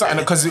He said something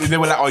because they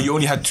were like, "Oh, you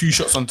only had 2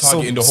 shots on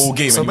target in the whole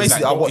game." So And he was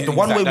basically, like, the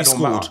one way we that don't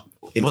scored matter.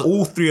 in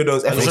all 3 of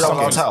those FA should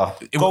have Cup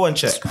games. Arteta. Go and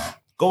check.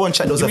 Go and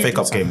check those Give me FA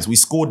Cup some. games. We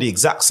scored the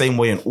exact same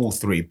way in all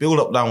 3. Build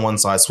up down one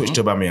side, switch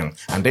to Aubameyang,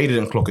 and they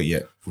didn't clock it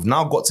yet. We've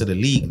now got to the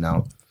league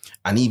now,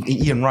 and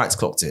Ian Wright's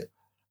clocked it,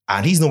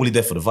 and he's normally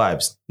there for the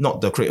vibes, not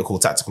the critical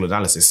tactical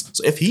analysis.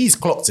 So if he's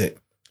clocked it,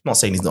 I'm not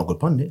saying he's not a good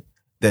pundit,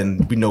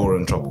 then we know we're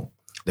in trouble.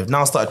 They've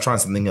now started trying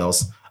something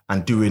else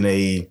and doing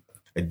a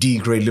a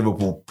D-grade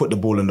Liverpool put the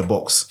ball in the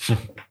box.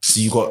 So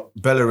you got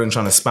Bellerin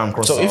trying to spam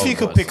cross. So if you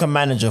could pick a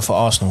manager for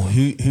Arsenal,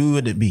 who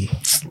would it be?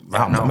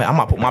 I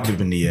might put my bib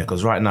in the air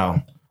because right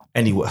now,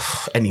 anyone.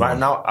 Right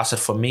now, I said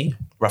for me,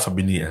 Rafa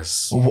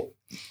Benitez.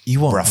 You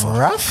want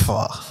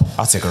Rafa.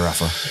 I'll take a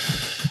Rafa.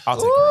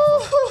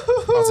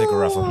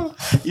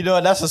 You know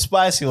what? That's a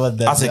spicy one.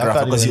 Then I'll take a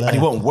Rafa because he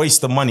won't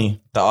waste the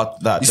money that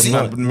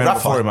the men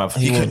before him have.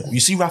 You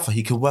see, Rafa,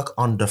 he can work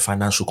under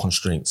financial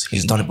constraints.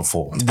 He's done it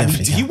before.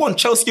 He won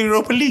Chelsea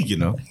Europa League, you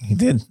know. He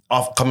did.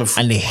 Coming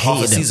from And they half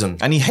a hated him. season.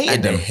 And he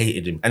hated them. They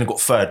hated him. And he got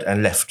third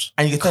and left.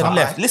 And you get third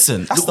left.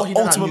 Listen, that's Look what the he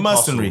done at ultimate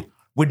Newcastle. mercenary.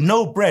 With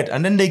no bread,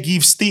 and then they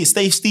give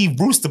Steve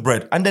Bruce the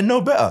bread, and then no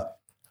better.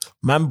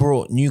 Man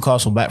brought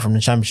Newcastle back from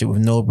the Championship with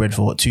no bread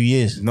for 2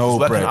 years. No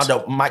Working bread.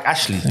 under Mike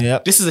Ashley.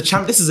 Yep. This is a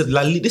champ. This is a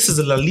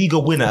La Liga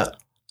winner,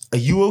 a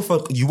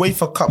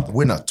UEFA Cup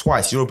winner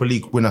twice, Europa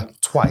League winner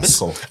twice, Let's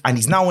go. and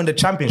he's now in the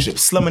Championship,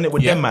 slumming it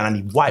with them, man, and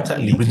he wiped that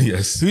league.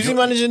 Yes. Who's he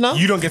managing now?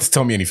 You don't get to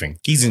tell me anything.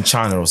 He's in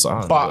China or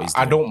something. But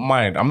I don't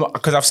mind. I'm not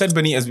because I've said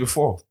Benitez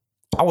before.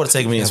 I would have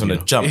taken Benitez from the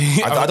jump.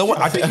 I don't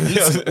want.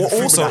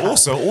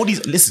 Also, all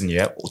these. Listen,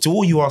 yeah. To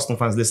all you Arsenal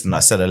fans listening, that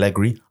said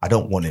Allegri, I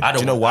don't want him. I don't Do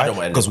you know want- I why? don't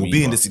want Because we'll Allegri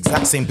be in either. this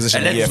exact same position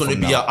And then a year he's going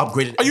from to be now. an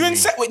upgraded. Are you in Emery.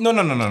 set? Wait, no. An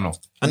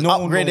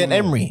upgraded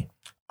Emery.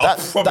 That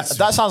sounds like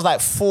That sounds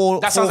like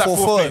fourth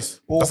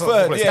place. Or That's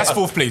third. fourth Yeah. That's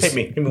fourth place.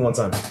 Hit me one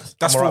time.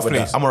 That's I'm alright fourth with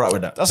place. that. I'm alright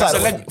with that. That's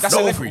That's like that's No,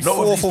 Allegri.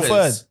 no. fourth or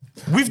third.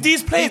 With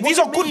these players, these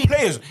are good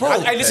players, bro.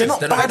 Listen,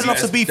 they're not bad enough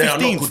to be They are not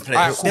 15th. good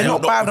players. They're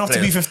not bad enough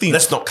to be 15th.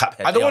 Let's not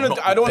cap. I don't want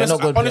to. I don't They're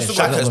not good want to. players.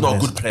 Xhaka is not a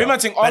players. good player. Big man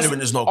thing,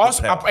 Bellerin is not a good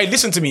player. Hey,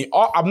 listen to me.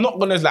 I'm not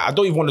gonna like. I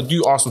don't even want to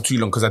do Arsenal too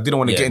long because I didn't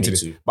want to Yeah, get into me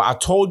this. too. But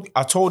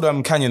I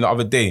told Canyon the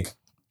other day.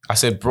 I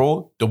said,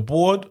 bro, the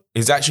board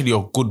is actually a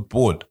good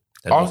board.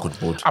 They're not a good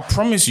board. I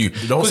promise you.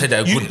 Don't say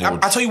they're a good board.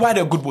 I tell you why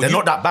they're a good board. They're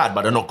not that bad,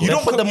 but they're not good. You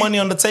don't put the money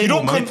on the table, You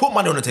don't man. They put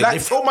money on the table. Like-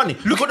 They throw money.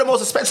 Look at the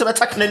most expensive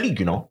attack in the league,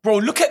 you know. Bro,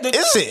 look at the.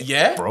 Is it?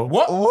 Yeah, bro.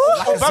 What?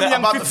 Like Aubameyang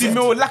About 50 the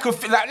mil. Like a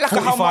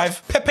how much?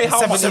 45, Pepe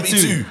how much?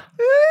 72.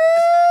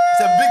 It's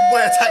a big boy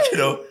attack, you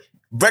know.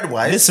 Bread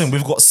wise. Listen,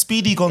 we've got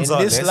Speedy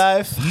Gonzalez, this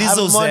life,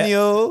 Lizzo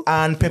Amonio,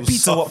 and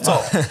Pepito up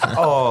top.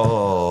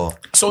 Oh,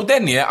 So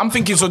then, yeah, I'm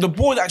thinking. So the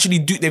board actually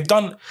they've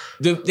done.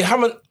 They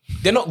haven't.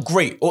 They're not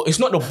great. Or it's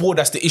not the board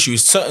that's the issue.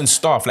 It's certain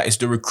staff. Like it's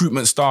the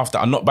recruitment staff that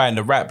are not buying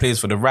the right players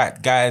for the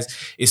right guys.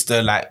 It's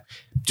the like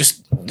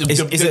just the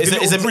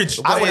little bridge.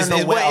 I wanna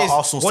know where our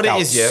Arsenal what it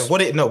is, scouts. yeah.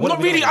 What it no, what Not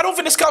it really. I don't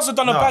think the scouts have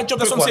done a No, bad job.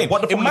 That's quick what I'm saying.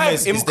 one. What the problem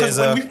is because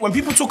there's when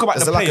people talk about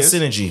there's the a lack of players,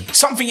 synergy.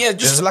 something just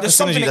There's a lack of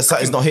something synergy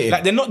that is not hitting.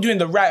 Like they're not doing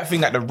the right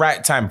thing at the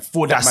right time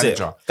for that That's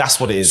manager. it. That's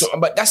what it is. So,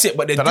 but that's it.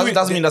 But they're That doing.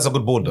 doesn't mean that's a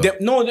good board though.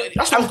 No,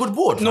 That's not a good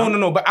board, No, man.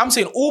 no. But I'm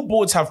saying all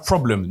boards have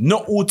problems.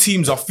 Not all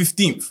teams are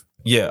 15th.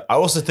 Yeah, I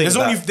also think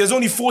There's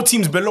only 4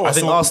 teams below. I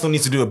think so- Arsenal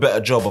needs to do a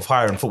better job of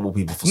hiring football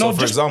people. So,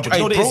 for example, do you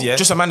know what it is, yeah?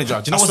 just a manager.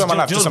 Do you know I swear what's my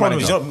life, do you know just a the problem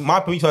is?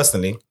 manager. Me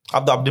personally,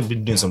 I've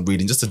been doing some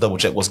reading just to double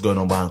check what's going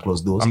on behind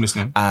closed doors. I'm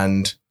listening.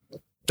 And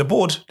the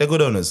board, they're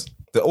good owners.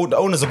 The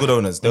owners are good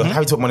owners. They're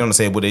happy to put money on the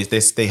table.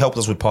 They helped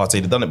us with Partey.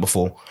 They've done it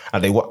before,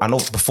 and I know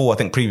before. I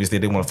think previously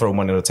they didn't want to throw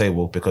money on the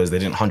table because they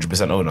didn't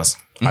 100% own us,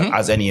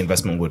 as any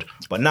investment would.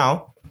 But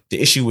now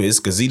the issue is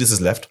Gazidis has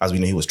left, as we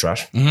know he was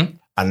trash,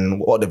 and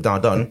what they've now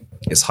done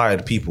is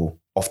hired people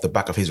off the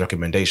back of his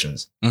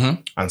recommendations.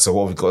 And so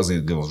what we've got is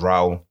there was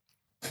Raul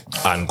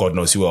and God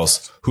knows who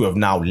else who have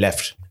now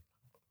left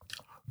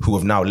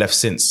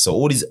since. So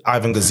all these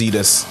Ivan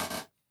Gazidis.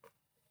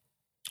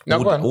 Now,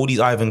 go on. All these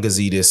Ivan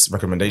Gazidis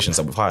recommendations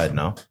that we've hired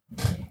now,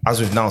 as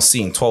we've now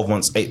seen 12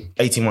 months,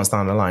 18 months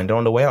down the line, they're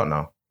on the way out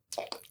now.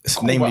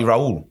 Namely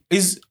Raul.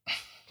 This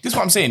is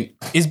what I'm saying.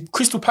 Is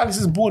Crystal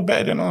Palace's board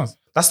better than ours?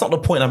 That's not the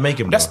point I'm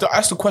making, bro.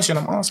 That's the question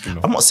I'm asking.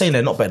 Though. I'm not saying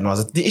they're not better than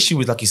us. The issue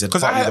is, like you said,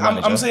 Because partly the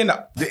manager. I'm saying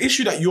that the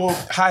issue that you're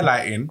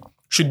highlighting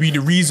should be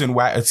the reason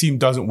why a team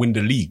doesn't win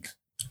the league.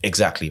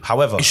 Exactly.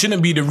 However, It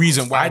shouldn't be the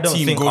reason why I a don't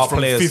team think goes our from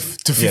players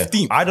 5th to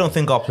 15th. I don't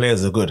think our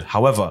players are good.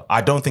 However,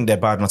 I don't think they're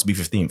bad enough to be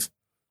 15th.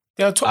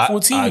 They're a top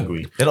 14. I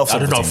agree. They're not top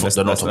They're 14. not-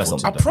 they're not Let's top not 14.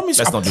 do I that. promise-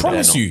 Let's I not do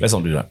promise that. you. Let's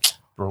not do that.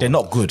 They're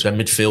not good. Their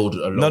midfield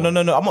alone. No.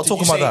 I'm not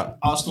talking about that.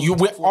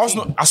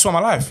 Arsenal. I swear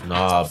my life.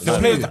 Nah,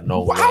 players-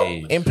 no How?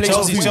 way. In place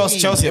of who?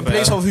 Chelsea are In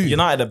place better. of who?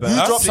 United are better.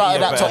 Who drops out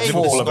of that top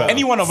Liverpool four? are better.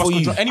 Any one of us For can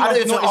you. drop. I don't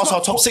even think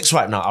Arsenal are top 6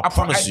 right now. I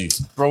promise you.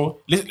 Bro.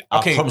 Listen,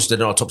 okay. I promise they're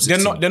not top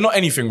 6. They're not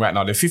anything right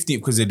now. They're 15th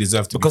because they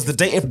deserve to. Because the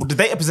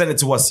data presented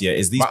to us here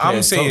is these But I'm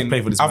players don't saying,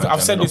 play for this I've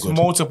manager said and they're this not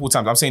good. multiple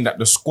times. I'm saying that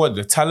the squad,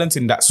 the talent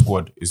in that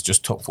squad is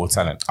just top 4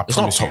 talent. I It's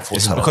not promise you. top 4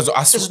 talent.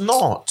 Because It's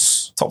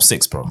not. Top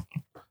 6, bro.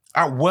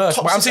 at worst,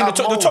 Top but I'm six saying at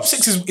the top most.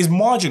 6 is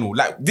marginal.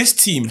 Like this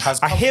team has.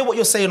 I hear what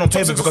you're saying on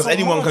paper six is because so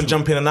anyone can marginal.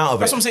 jump in and out of it.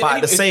 That's what I'm saying. But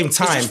at the It's- same it's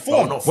time, just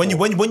form.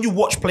 when you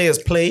watch players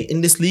play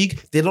in this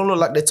league, they don't look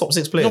like they're top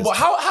 6 players. No, but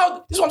how?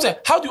 This is what I'm saying.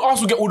 How do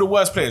Arsenal get all the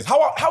worst players?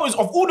 How is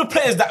of all the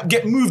players that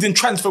get moved in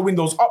transfer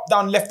windows up,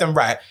 down, left, and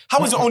right?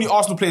 How is it only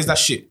Arsenal players that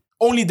shit?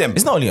 Only them.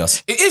 It's not only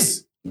us. It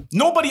is.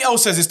 Nobody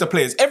else says it's the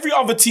players. Every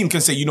other team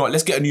can say, you know what,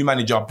 let's get a new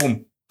manager.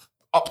 Boom,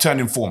 upturn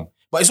in form.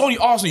 But it's only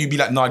Arsenal you'd be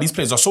like, nah, these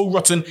players are so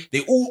rotten.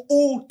 They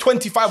all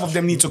 25 of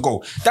them need to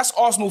go. That's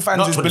Arsenal fans'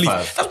 Not belief.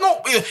 25. That's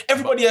not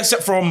everybody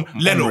except from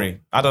Leno.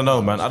 Emery. I don't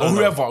know, man. I don't Or know.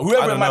 whoever,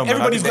 I don't man. know,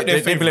 Everybody's got their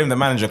they favourite. blame the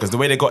manager because the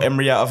way they got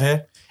Emery out of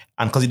here,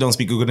 and because he don't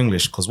speak good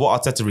English. Because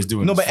what Arteta is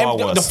doing No, is but far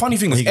worse. the funny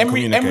thing He is, can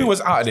Emery communicate.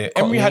 was out of there.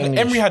 Emery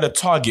had a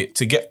target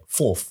to get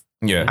fourth,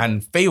 Yeah.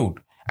 and failed,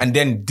 and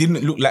then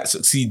didn't look like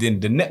succeeding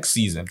the next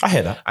season. I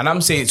hear that. And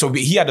I'm saying, so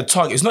he had a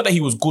target. It's not that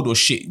he was good or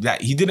shit. Like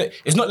he didn't.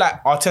 It's not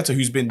like Arteta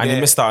who's been And there.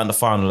 he missed out in the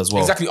final as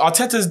well. Exactly.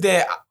 Arteta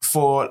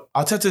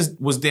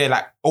was there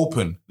like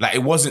open. Like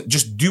it wasn't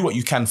just do what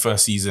you can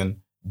first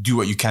season, do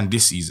what you can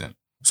this season.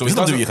 So He's he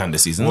not doesn't doing you can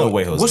this season. No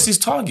way, Jose. What's his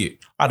target?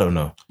 I don't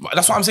know.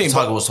 That's what I'm saying.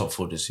 Target But was top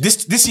 4 this year.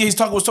 this year his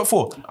target was top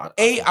 4.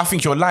 A, I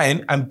think you're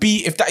lying. And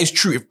B, if that is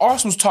true, if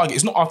Arsenal's target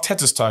is not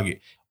Arteta's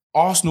target,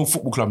 Arsenal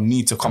Football Club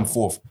need to come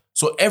fourth.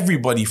 So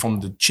everybody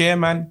from the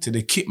chairman to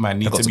the kit man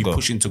need got to to be go.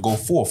 pushing to go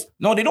fourth.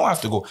 No, they don't have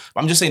to go.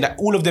 But I'm just saying that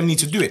all of them need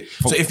to do it.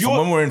 So if From you're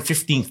when we're in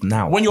 15th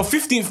now. when you're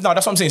 15th now,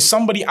 that's what I'm saying.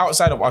 Somebody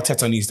outside of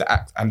Arteta needs to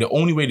act, and the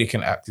only way they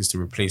can act is to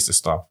replace the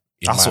staff.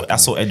 I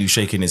saw Edu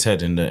shaking his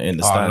head in the I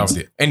stands. loved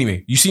it.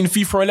 Anyway, you seen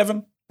FIFA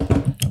 11?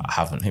 I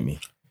haven't hit me.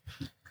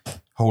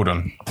 Hold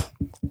on,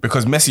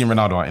 because Messi and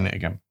Ronaldo are in it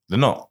again. They're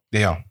not.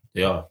 They are.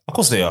 Yeah. Of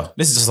course they are.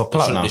 This is just a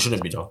plot now. They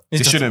shouldn't be though. They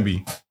shouldn't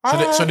be.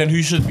 So then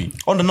who should be?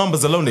 On the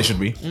numbers alone, they should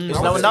be. Is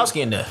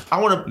Lewandowski in there?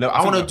 I want No, to. I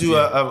I want to think do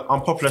a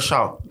unpopular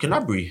shout.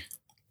 Gnabry.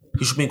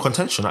 He should be in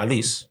contention at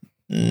least.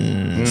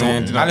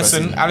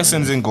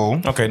 Alisson's in goal.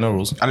 Okay, no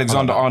rules.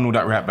 Alexander Arnold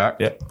at right back,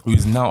 Yeah. who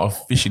is now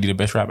officially the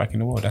best right back in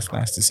the world. That's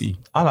nice to see.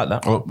 I like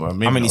that. Oh, well,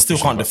 maybe I mean, he not still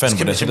can't officially, defend,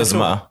 but that Kimmich shit in doesn't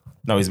midfield. matter.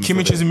 No, he's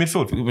Kimmich is in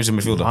midfield. Kimmich is in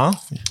midfielder. Huh?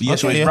 Yeah,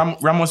 so Okay,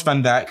 it's Ramos,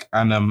 Van Dijk,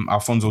 and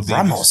Alfonso Davies.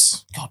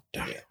 Ramos. God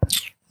damn it.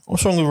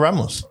 What's wrong with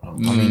Ramos? I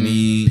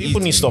mean, People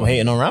need to stop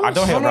hating on Ramos. I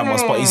don't hate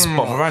Ramos, but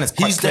Varane is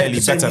quite He's the clearly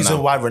same better reason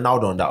now. why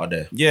Ronaldo and that are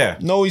there. Yeah.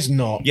 No, he's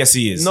not. Yes,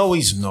 he is. No,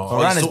 he's not.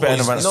 Varane is better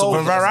than Ramos. no,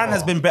 Varane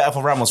has been better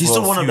for Ramos He's for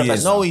still a one of few the best.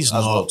 years. No, he's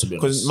As well, not. to be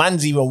honest. Because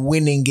man's even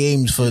winning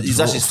games for He's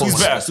actually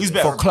Who's better? Who's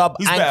better? For club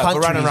Who's and better?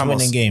 country, Varane and he's Ramos.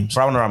 winning games.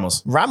 Varane and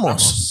Ramos.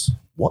 Ramos.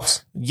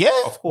 What? Yeah.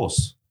 Of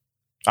course.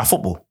 At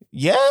football.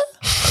 Yeah.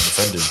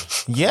 Defending.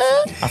 Yeah.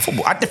 At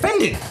football. I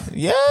defend it.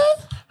 Yeah.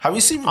 Have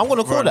you seen? I'm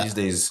gonna call Varane that. these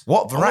days.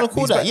 What? I'm gonna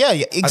call that. Yeah,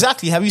 yeah,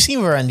 exactly. Have you seen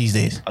Varane these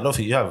days? I don't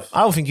think you have.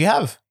 I don't think you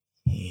have.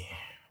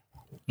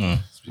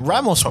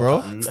 Ramos,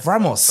 bro.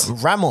 Ramos.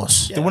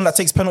 Ramos. The one that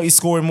takes penalties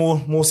scoring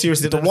more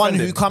seriously The than one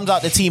defending. who comes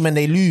out the team and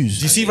they lose.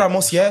 Do you see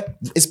Ramos? Yeah,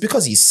 it's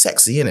because he's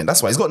sexy, innit?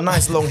 That's why he's got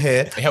nice long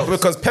hair.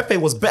 Because Pepe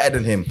was better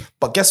than him,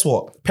 but guess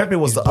what? Pepe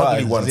was the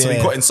ugly buzzed, one, so he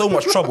yeah. got in so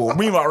much trouble.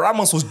 Meanwhile,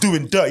 Ramos was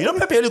doing dirt. You know,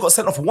 Pepe only got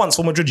sent off once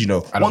for Madrid. You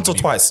know, once or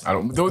twice.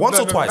 Once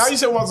or twice. Now you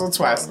said once or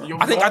twice.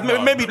 I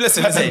think maybe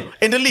listen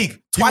in the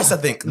league twice. I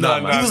think he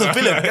was a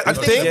villain. I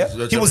think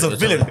yeah, he was a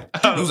villain.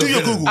 Do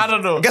your Google. I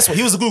don't know. Guess what?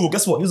 He was a Google.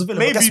 Guess what? He was a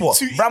villain. But guess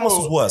what? Ramos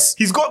was worse.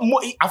 He's got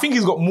more. I think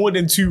he's got more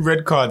than 2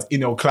 red cards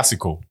in El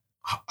Clasico.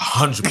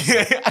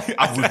 100%.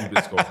 I'm with you,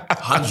 this goal.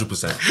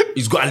 100%.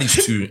 He's got at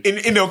least 2.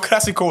 In El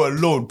Clasico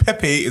alone,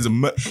 Pepe is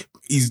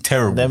he's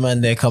terrible. Them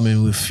man, they're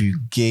coming with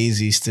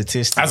fugazi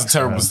statistics. That's a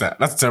terrible stat.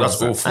 That's a terrible That's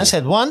stat. awful. I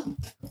said one.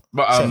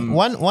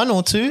 But One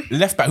or two.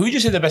 left back. Who did you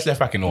say the best left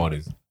back in the world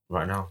is?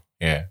 Right now.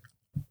 Yeah.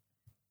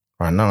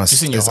 Right now,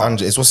 Just in your heart.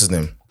 it's what's his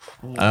name?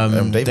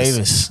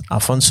 Davis.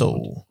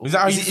 Alfonso. Is that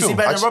how you Is he feel?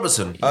 better than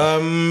Robertson?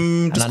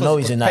 And I know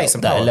he's in pace that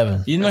and power.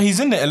 11. You know he's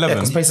in the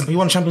 11. Because he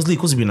won Champions League.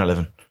 Of course, he been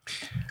 11.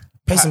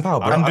 Pace and power,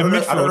 bro.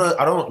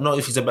 I don't know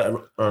if he's a better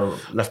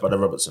left back than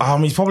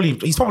Robertson.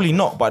 He's probably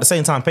not, but at the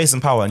same time, pace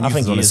and power and youth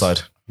think is on he his is.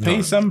 side.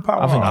 Pace and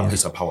power. I think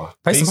Pace and power.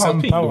 Pace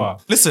and and power. power.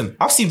 Listen,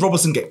 I've seen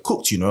Robertson get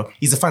cooked. You know,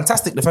 he's a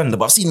fantastic defender,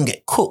 but I've seen him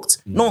get cooked.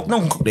 No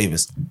one can cook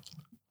Davis.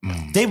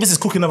 Davis is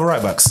cooking other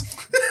right backs.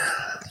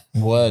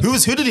 Word. Who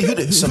did he?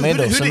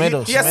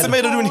 Semedo. He has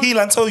Semedo doing heel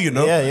and toe. You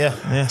know. Yeah.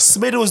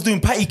 Semedo was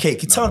doing patty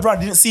cake. He turned around,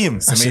 didn't see him.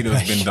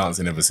 Semedo's been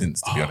dancing ever since,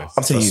 to be honest.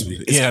 I'm telling you,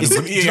 do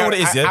you know what it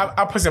is? Yeah,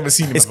 I personally haven't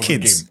seen him. it's ever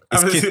kids. in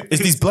a game.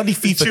 It's these bloody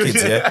FIFA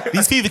kids. Yeah,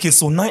 these FIFA kids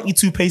saw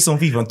 92 pace on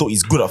FIFA and thought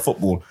he's good at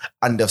football,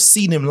 and they've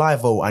seen him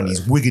live and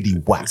he's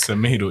wiggity whack.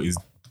 Semedo is.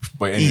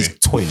 But anyway, He's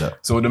toilet.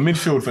 so the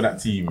midfield for that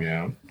team,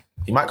 yeah,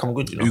 He might come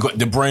good, you know. we got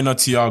De Bruyne,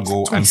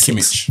 Thiago, and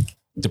 26. Kimmich.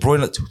 De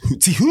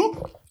Bruyne,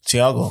 who?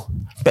 Thiago.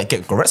 Better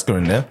get Goretzka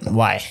in there.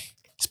 Why?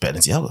 It's better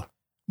than Thiago.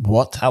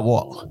 What? At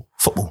what?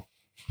 Football.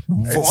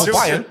 For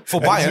Bayern.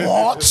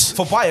 What?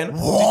 For Bayern.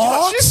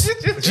 What?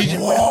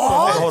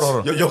 Hold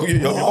on.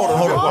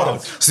 Hold on.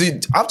 See,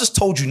 I've just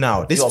told you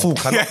now, this fool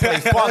cannot play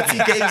 40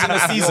 games in a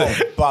season.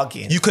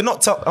 Bugging. You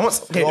cannot tell.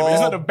 Okay, He's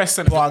not the best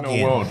centre back in the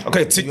bugging. world.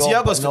 okay,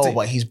 Thiago's No,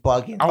 but he's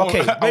bugging. Okay,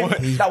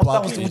 He's that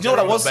was. bugging. Do you know what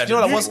that was? Do you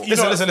know what that was?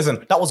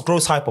 Listen. That was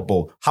gross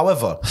hyperbole.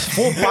 However,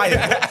 for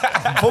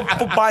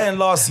Bayern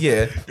last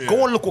year,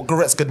 go and look what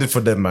Goretzka did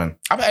for them, man.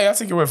 I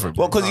take your word for it.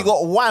 Well, because you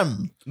got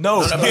wham. No,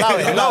 Allow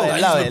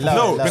it.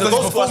 because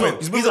he's performing.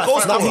 He's a goal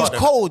Now, he's scorer.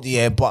 cold,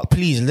 yeah, but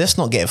please, let's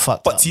not get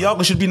fucked But up.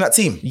 Thiago should be in that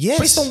team. Yes.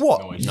 Based on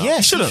what? Yes,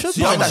 he shouldn't. should.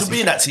 Thiago should be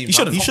in that team. He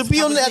shouldn't. He should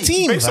be on that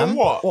team, Based on fam.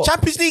 what?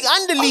 Champions League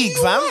and the league,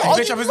 fam. Did he Are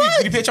play you Champions League? mad?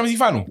 Did he play Champions League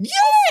final?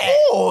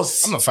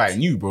 Yes. I'm not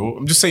fighting you, bro.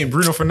 I'm just saying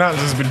Bruno Fernandes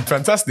has been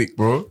fantastic,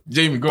 bro.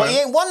 Jamie, go But he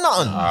on. ain't won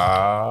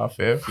nothing.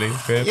 Fair play.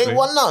 He ain't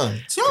won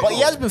nothing. But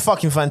he has been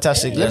fucking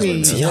fantastic. Let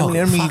me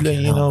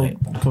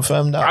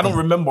confirm that. I don't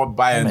remember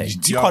buying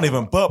You can't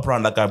even burp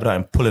around that guy without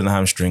him pulling a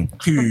hamstring.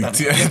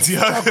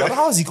 Thiago.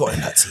 How has he got in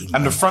that team?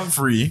 And the front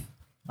three.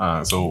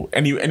 So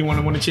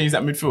anyone want to change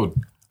that midfield?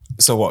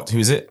 So what? Who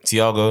is it?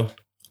 Thiago,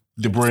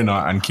 De Bruyne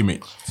and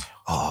Kimmich.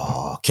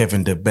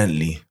 Kevin De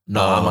Bentley.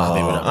 No, I'm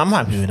happy with that. I'm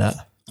happy with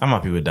that. I'm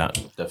happy with that.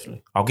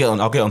 Definitely. I'll get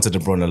onto De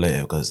Bruyne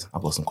later because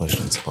I've got some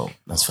questions. But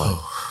that's fine.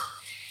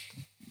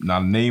 Now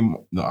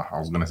I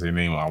was gonna say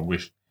name. I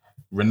wish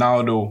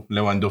Ronaldo,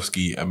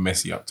 Lewandowski, and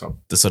Messi up top.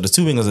 So the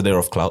two wingers are there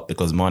off clout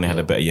because Mane had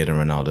a better year than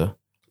Ronaldo.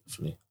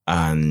 Definitely.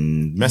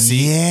 And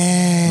Messi.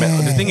 Yeah.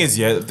 The thing is,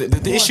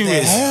 the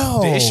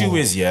issue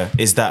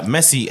is that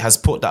Messi has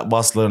put that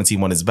Barcelona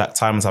team on his back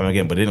time and time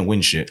again, but they didn't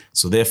win shit.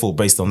 So therefore,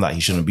 based on that, he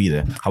shouldn't be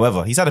there.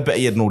 However, he's had a better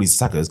year than all these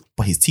attackers,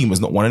 but his team has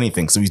not won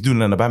anything. So he's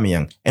doing an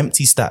Aubameyang.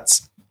 Empty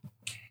stats.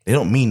 They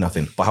don't mean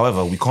nothing. But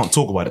however, we can't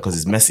talk about it because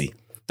it's Messi.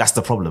 That's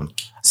the problem.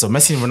 So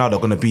Messi and Ronaldo are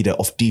going to be there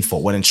off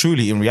default. When in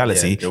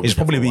reality, it'll it be should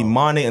probably there be for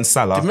a Mane and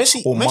Salah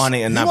or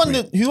Mane and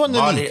Gnabry. Who won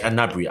the Mane league? and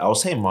Gnabry. I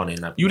was saying Mane and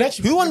Gnabry. You would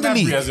actually Who won the Gnabry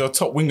league? as your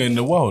top winger in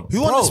the world.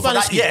 Who won the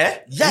Spanish league?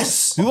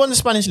 Yes. Who won the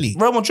Spanish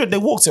league? Real Madrid, they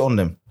walked it on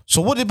them.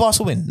 So what did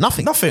Barca win?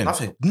 Nothing. Nothing.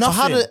 So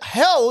how the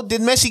hell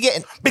did Messi get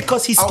in?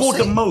 Because he scored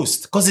the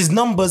most. Because his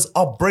numbers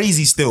are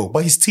brazy still,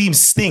 but his team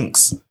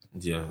stinks.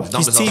 Yeah.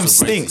 His team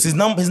stinks. His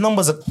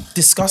numbers are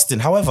disgusting.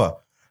 However,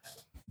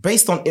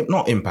 based on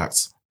not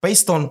impacts,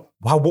 based on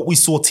what we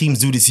saw teams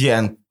do this year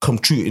and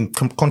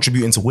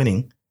contributing to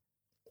winning,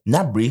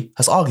 Gnabry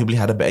has arguably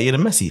had a better year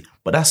than Messi.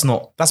 But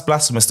that's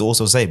blasphemous to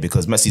also say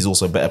because Messi's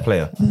also a better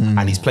player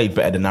and he's played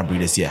better than Gnabry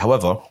this year.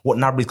 However, what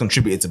Gnabry's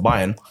contributed to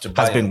Bayern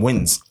has been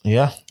wins.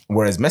 Yeah.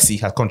 Whereas Messi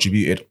has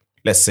contributed,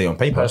 let's say on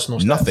paper, Personal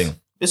stats. nothing.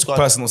 This guy,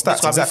 Personal stats,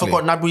 This guy, exactly. We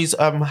forgot Gnabry's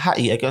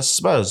hattie against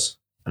Spurs.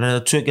 And then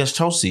the two against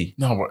Chelsea.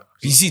 No, but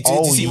You see,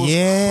 Oh, you see,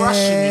 yeah.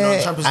 crashing, you know,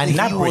 in Champions And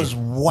League. he was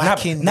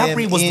whacking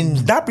Gnabry them was in.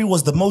 Gnabry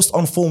was the most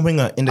on-form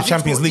winger in the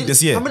Champions League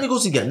this year. How many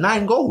goals did he get?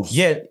 9 goals.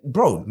 Yeah,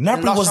 bro.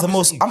 Gnabry last was the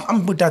most. Champions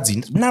I'm with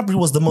Daddy. Gnabry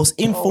was the most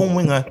informed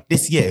winger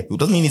this year. It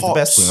doesn't mean he's the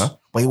best winger,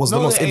 but he was the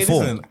most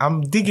informed. listen,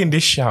 I'm digging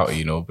this shout,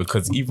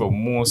 because even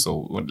more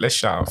so, let's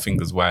shout out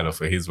Fingers Wilder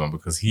for his one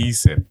because he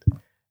said,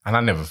 and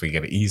I never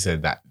forget it, he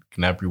said that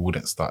Gnabry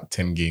wouldn't start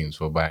 10 games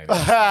for Bayern.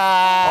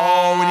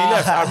 Oh, when he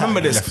left, I remember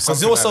this left, because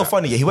something it was like so that.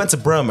 funny. He went to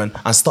Bremen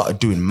and started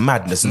doing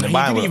madness. And No, the he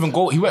Bayern didn't were- even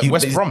go. He went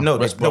West Brom. No,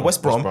 West the Brom.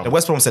 West Brom. West The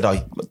West Brom said,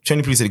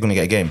 Tony Police said he's going to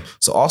get a game.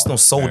 So Arsenal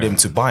sold him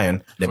to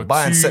Bayern. Then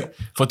Bayern sent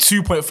for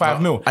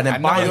 2.5 mil. and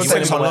then now Bayern you're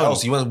sent him telling on me- loan.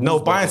 else. He went to No,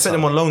 Wolfsburg Bayern or sent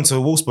him on loan to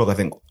Wolfsburg.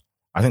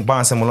 I think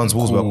Bayern sent him on loan to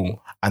Wolfsburg,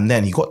 Cool. and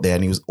then he got there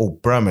and he was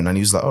Bremen, and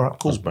he was like, all right,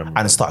 cool, Bremen.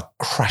 and it started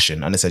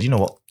crashing. And they said, you know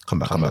what, come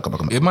back.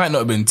 It might not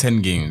have been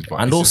 10 games, but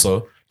And it's just-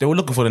 also, they were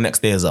looking for the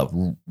next days up.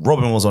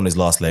 Robin was on his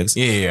last legs.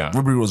 Yeah.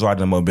 Ribery was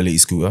riding a mobility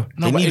scooter.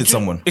 No, They but needed it's just-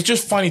 someone. It's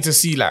just funny to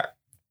see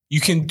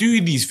you can do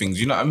these things.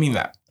 You know what I mean?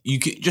 You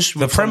can just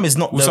The Prem is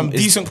not with the- some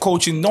is- decent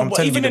coaching. No, I'm but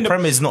telling you, even the in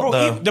Prem is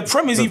not the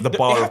Prem is the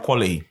bar of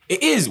quality.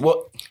 It is what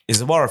It's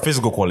the bar of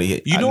physical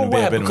quality. you know at the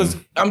why? bare minimum. Because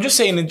I'm just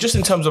saying, just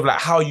in terms of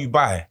how you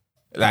buy.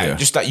 Yeah.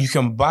 Just that you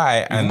can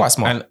buy and buy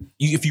smart. and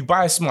if you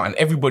buy smart and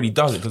everybody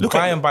does it because Look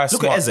at- Bayern buy look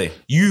smart, at Eze.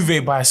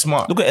 Juve buy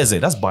smart. Look at Eze.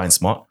 That's buying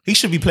smart. He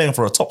should be playing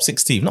for a top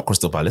 6 team, not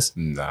Crystal Palace.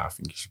 Nah, I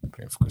think he should be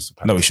playing for Crystal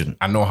Palace. No, he shouldn't.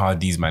 I know how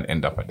these men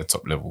end up at the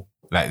top level.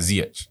 Like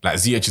Ziyech.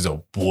 Ziyech is a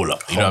baller.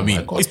 You know what I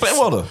mean? He's playing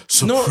well though.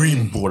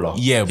 Supreme baller.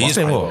 Yeah, but He's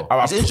playing playing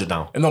well. He's injured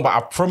now. No, but I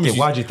promise you.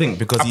 Why do you think?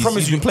 Because I he's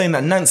promise been you- playing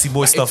that Nancy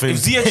boy stuff if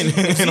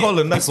Ziyech- in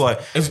Holland. That's why.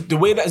 If the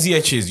way that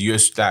Ziyech is, you're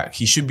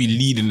he should be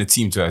leading the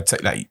team to attack.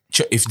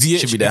 If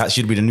Ziyech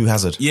Should be the new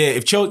Hazard. yeah,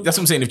 if Chelsea, that's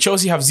what I'm saying. If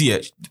Chelsea have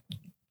Ziyech,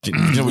 Do you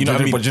know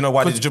what I mean? But do you know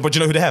why? But do you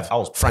know who they have?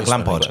 Frank pissed when they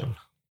Lampard. got him.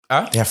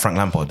 They have Frank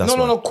Lampard. That's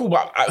no, why. cool.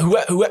 But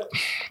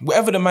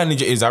whoever the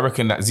manager is, I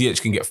reckon that Ziyech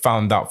can get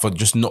found out for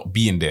just not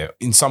being there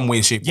in some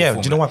way, shape, Yeah, or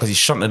form. do you know why? Because he's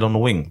shunted on the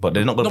wing, but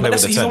they're not going to No, play but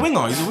with the he's 10. a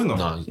winger. He's a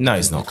winger. No,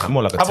 he's not.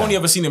 More like a 10. I've only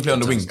ever seen him play on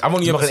the wing. I've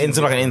only ever like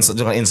seen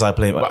an inside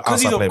play.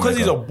 because he's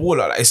a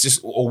baller. It's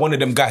just or one of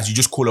them guys you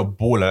just call a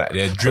baller.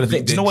 They're But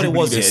dribbling. do you know what it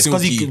was? It's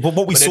because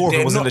what we saw of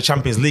him was in the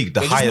Champions League,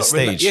 the highest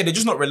stage. Yeah, they're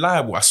just not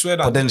reliable. I swear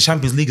that. But then the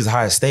Champions League is a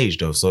higher stage,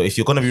 though. So if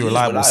you're going to be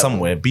reliable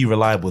somewhere, be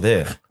reliable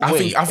there. I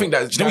think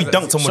that. Do you know he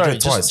dunked on Sorry,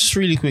 Madrid twice? just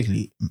really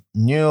quickly.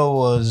 Neuer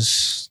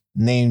was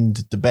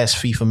named the best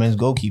FIFA men's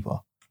goalkeeper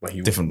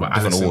Different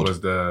award.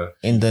 Was the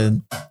in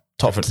the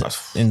top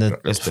in the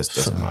Let's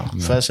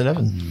first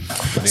 11.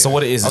 So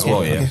what it is as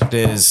well, yeah.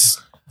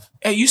 There's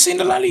Hey, you seen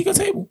the La Liga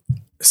table?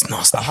 It's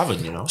not. I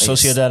haven't, you know.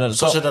 Sociedad at the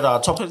top. Sociedad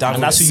are top. And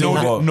that's who No,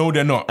 United, no,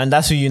 they're not. and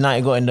that's who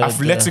United got in the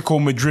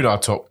Atletico Madrid are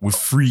top with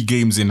 3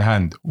 games in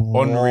hand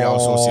on Real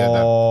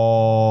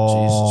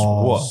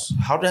Sociedad. What?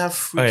 How do they have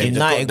 3 Hey, games?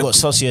 United got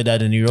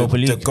Sociedad in the Europa The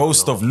League.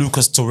 ghost of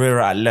Lucas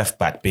Torreira at left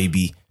back,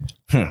 baby.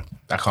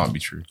 That can't be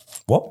true.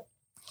 What?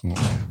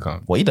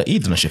 Can't. Well, he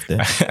done a shift there.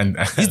 And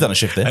He's done a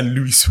shift there. And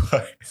Luis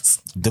Suarez.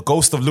 The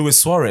ghost of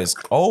Luis Suarez.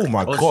 Oh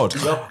my God.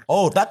 yeah.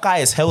 Oh, that guy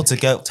is held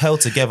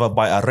together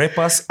by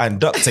arepas and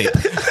duct tape.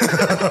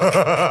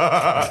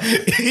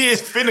 He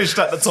is finished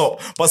at the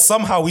top, but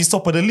somehow he's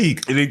top of the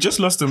league. They just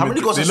lost to How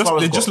many goals They, has lost,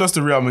 Suarez they got? just lost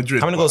to Real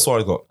Madrid. How many goals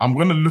Suarez got? I'm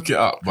gonna look it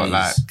up, but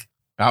Please.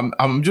 like,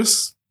 I'm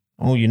just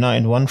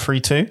United won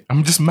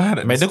 3-2. mad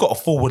at Man, this. they got a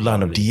forward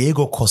line of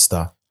Diego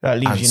Costa. That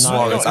leaves And United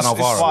Suarez and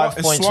Alvaro. 5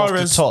 It's points off the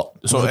Suarez. top.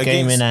 So So a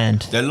game in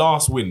hand. Their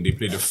last win, they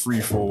played a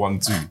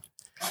 3-4-1-2.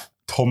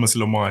 Thomas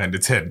Lemar in the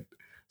 10.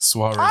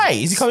 Suarez. Hi,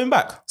 is he coming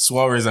back?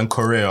 Suarez and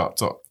Correa up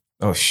top.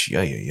 Oh,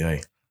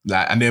 yeah.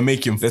 Like, and they're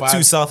making The 5.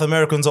 two South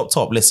Americans up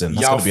top. Listen,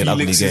 that's Yao going to be an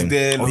ugly Felix game. is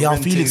there. Oh, Yao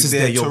Llorente Felix is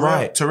there. You're Torreira,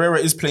 right. Torreira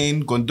is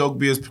playing.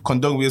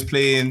 Kondogbia is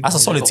playing. That's a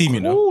solid team, you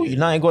know. Ooh,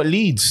 United got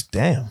leads.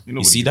 Damn.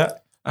 You see that?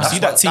 You see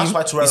That's that team?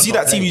 why Torreira's You see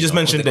not that team playing, you just you know,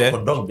 mentioned because there?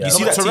 they got Kondogbia. You see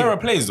No, that but team? Torreira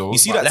plays though. You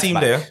see But that left team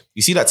back. there?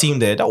 You see that team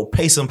there? That will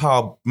pace and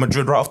power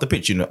Madrid right off the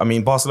pitch. You know, I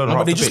mean Barcelona. No,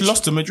 right but they off the just pitch.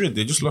 lost to Madrid.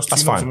 They just lost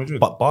That's 2-0 to fine. Madrid.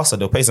 But Barca,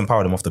 they'll pace and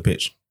power them off the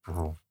pitch.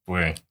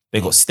 Where? They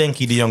got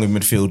Stenky de Jong in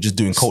midfield, just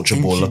doing culture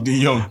baller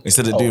De Jong.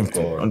 instead of doing.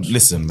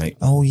 Listen, mate.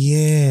 Oh,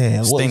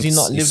 yeah. What, has he Stinks.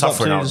 not He's lived up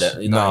suffering to out his...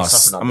 there. Nah, he's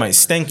suffering out I mean, there, man.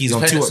 Stenky's on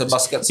playing 2. next to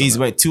Busquets, He's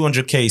man.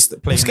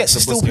 200k playing. Busquets next to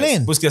is still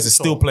playing. Busquets is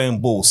still playing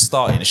ball,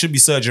 starting. It should be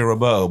Sergio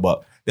Roberto,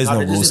 but there's Nah, no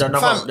they just rules. need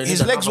another- Fam, they his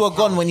need legs another were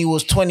gone when he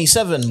was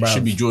 27, bro.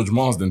 Should be George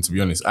Marsden, to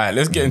be honest. All right,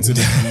 let's get into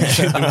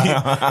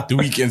the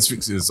weekend's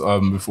fixes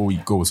before we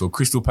go. So,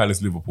 Crystal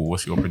Palace, Liverpool.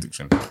 What's your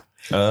prediction?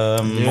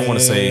 I want to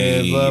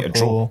say a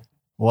draw.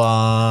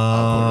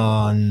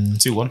 1.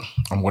 2-1.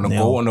 I'm gonna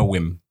Nil. go on a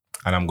whim,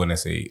 and I'm gonna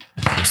say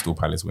Crystal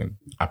Palace win.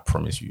 I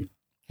promise you.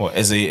 What,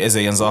 Eze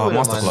and Zaha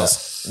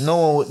masterclass?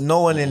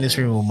 No one in this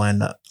room will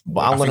mind that.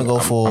 But I'm going to go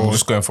for I'm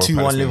just going for a 2-1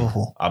 Palace win.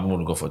 Liverpool. I'm going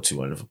to go for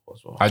 2-1 Liverpool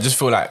as well. I just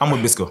feel like I'm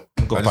with Bisco.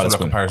 Go I Palace just feel like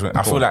win. a Paris win.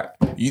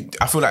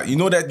 I feel like you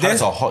know that Palace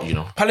there's are hot, you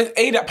know.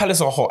 that Palace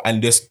are hot,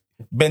 and this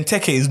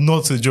Benteke is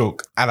not a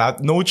joke,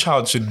 and no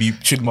child should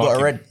mark Got a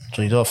him. red.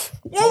 So he's off.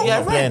 Yeah,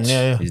 Not playing,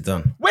 yeah. He's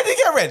done. When did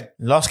he get red?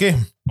 Last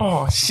game.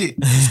 Oh shit!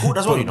 Good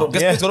as well, you know.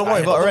 Yeah. Don't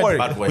worry. got a red.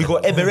 Bad boy. We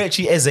got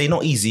Eberechi Eze,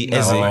 not easy.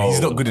 Eze.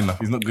 He's not good enough.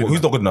 He's not good. Who's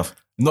enough. not good enough?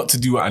 Not to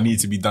do what I need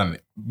to be done.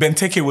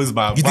 Benteke was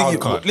my You wild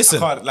think? card.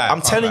 Listen, I can't lie, I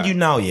I'm can't telling lie. you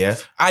now, yeah.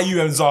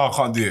 Ayew and Zaha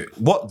can't do it.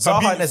 What Zaha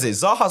Fabinho- and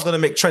Eze? Zaha's gonna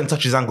make Trent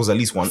touch his ankles at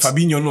least once.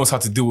 Fabinho knows how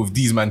to deal with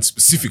these men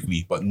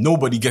specifically, but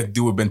nobody gets to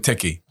deal with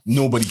Benteke.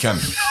 Nobody can.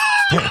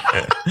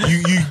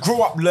 you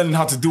grow up learning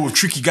how to deal with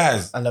tricky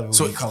guys. I love it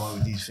So when you come up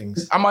with these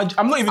things. I'm not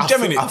even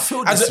gemming I it.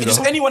 feel As this, a, you just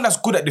know. anyone that's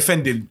good at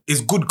defending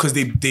is good because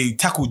they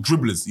tackle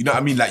dribblers. You know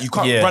what I mean? Like you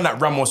can't Yeah. run at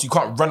Ramos, you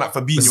can't run at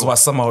This is Fabinho. why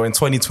somehow in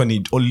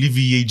 2020,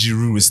 Olivier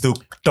Giroud is still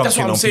dunking That's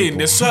what I'm on saying. people.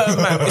 There's certain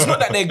man. It's not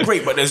that they're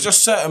great, but there's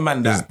just certain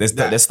man that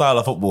Their style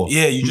of football.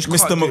 Yeah, you just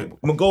Mr. can't do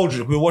it.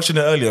 McGoldrick, we were watching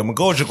it earlier.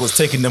 McGoldrick was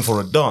taking them for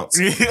a dance.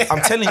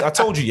 I'm telling you, I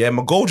told you, yeah,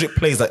 McGoldrick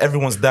plays like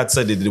everyone's dad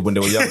said they did when they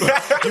were young.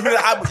 You mean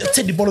like,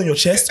 take the ball on your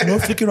chest, you know,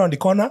 flick it around the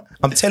corner.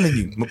 I'm telling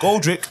you,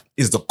 McGoldrick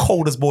is the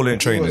coldest baller in He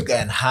was training.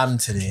 getting ham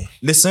today.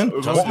 Listen,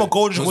 what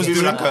McGoldrick was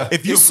doing.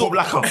 If you saw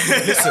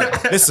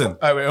listen.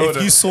 Alright, wait, hold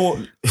If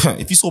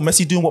you saw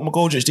Messi doing what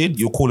McGoldrick did,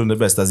 you'll call him the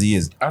best as he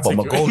is. But take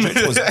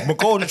it.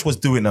 McGoldrick was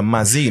doing a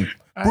mazine.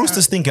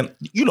 Brewster's thinking,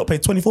 you lot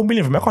paid 24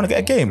 million for me. I can't get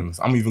a game.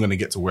 I'm even gonna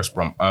get to West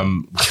Brom.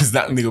 Because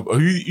that nigga who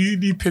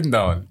did he pin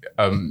down?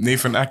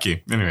 Nathan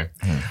Ake. Anyway.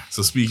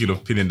 So speaking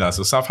of pinning down,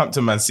 so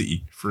Southampton Man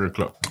City,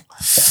 3:00.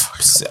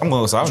 I'm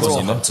going to say,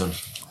 Southampton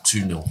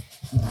 2-0.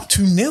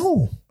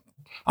 2-0.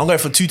 I'm going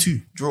for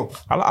 2-2. Draw.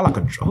 I like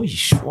a draw.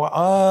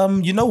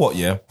 You know what?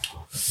 Yeah.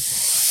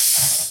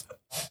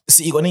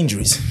 See, you got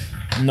injuries.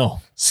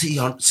 No. City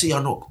are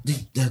not.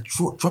 They're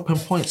dropping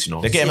points, you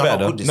know. They're getting City are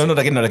better. not good Though. this No,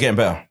 they're getting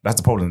better. That's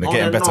the problem. They're No,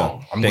 getting they're better.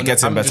 not. They're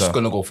getting I'm better. just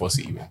gonna go for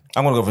City win.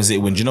 I'm gonna go for City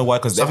win. Do you know why?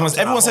 Because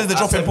everyone says they're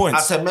dropping points.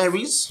 At St.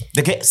 Mary's.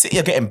 City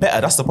are getting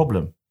better. That's the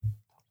problem.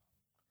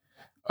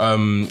 All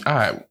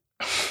right.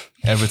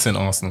 Everton,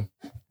 Arsenal.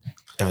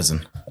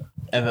 Everton.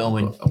 Everton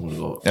win. I'm going to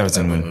go.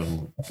 Everton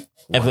win.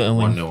 Everton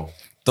win. 1-0.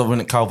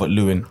 Dominic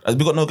Calvert-Lewin. We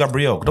got no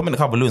Gabriel. Dominic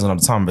Calvert-Lewin's on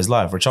the time of his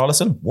life.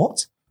 Richarlison?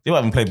 What? They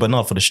haven't played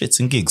Bernard for the shits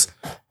and gigs.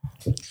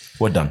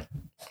 We're done.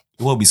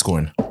 We will be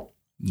scoring.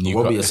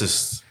 Will be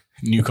assists.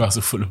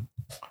 Newcastle, Fulham.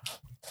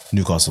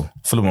 Newcastle.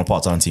 Fulham on a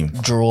part-time team.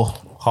 Draw.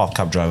 Half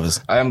cab drivers.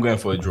 I am going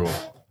for a draw.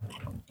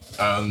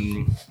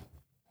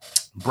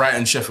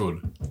 Brighton,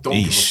 Sheffield. Don't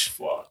give a Eesh.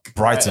 fuck.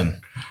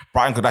 Brighton.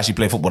 Brighton could actually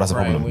play football. That's a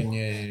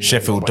problem.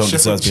 Sheffield don't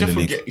deserve to be in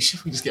the league.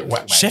 Sheffield just get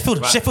whacked. by-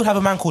 Sheffield have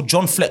a man called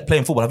John Fleck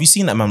playing football. Have you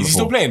seen that man Is he before?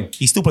 still playing?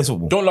 He still plays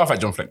football. Don't laugh at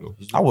John Fleck though.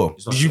 I will.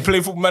 Did you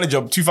play Football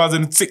Manager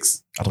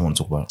 2006? I don't want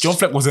to talk about it. John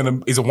Fleck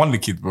is a wonder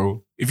kid,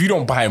 bro. If you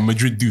don't buy him,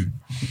 Madrid do.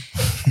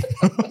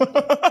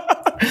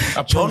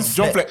 John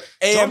Fleck.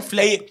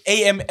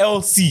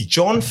 AMLC.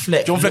 John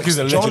Fleck. John Fleck is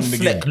a legend in the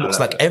Fleck game. looks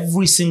like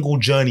every single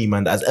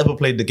journeyman that has ever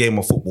played the game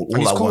of football all And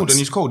he's at cold once. and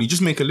he's cold. He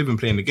just make a living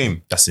playing the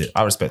game. That's it.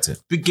 I respect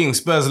it. Big game,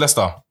 Spurs,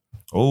 Leicester.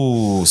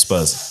 Oh,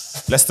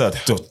 Spurs. Leicester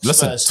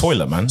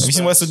toilet, man. Have you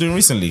seen what Leicester doing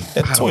recently?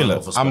 They're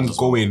toilet. I'm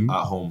going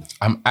at home.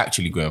 I'm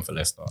actually going for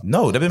Leicester.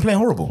 No, they've been playing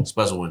horrible.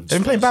 Spurs will win. They've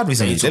been playing bad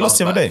recently. They lost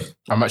the other day.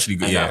 I'm actually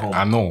good. And Yeah, at home.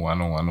 I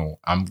know.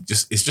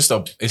 It's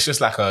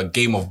just like a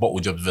game of bottle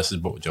jobs versus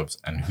bottle jobs,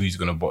 and who's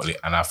gonna bottle it.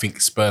 And I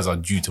think Spurs are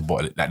due to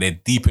bottle it. Like they're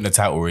deep in the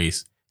title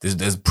race.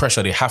 There's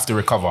pressure. They have to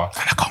recover, and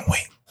I can't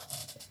wait.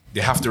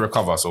 They have to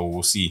recover. So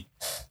we'll see.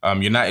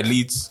 United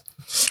Leeds.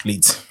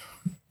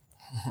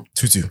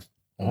 2-2.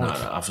 No,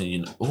 I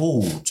think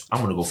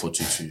I'm gonna go for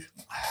 2-2.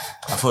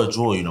 I thought a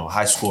draw,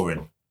 high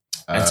scoring,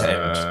 end to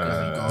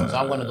end.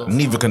 I want to go.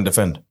 Neither can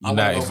defend.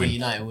 United win.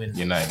 United win.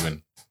 United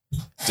win.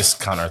 Just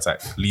counter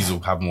attack. Leeds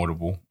will have more the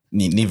ball.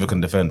 Neither can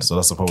defend, so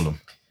that's the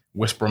problem.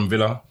 West Brom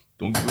Villa.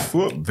 Don't give a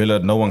fuck. Villa,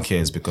 no one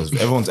cares because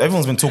everyone's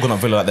been talking about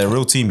Villa like they're a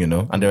real team,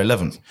 and they're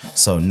 11th.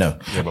 So no,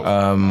 Yeah, but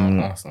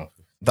Arsenal.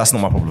 that's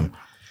not my problem.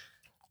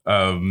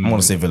 I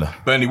want to say Villa.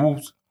 Burnley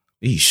Wolves.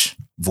 Eesh,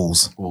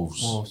 Wolves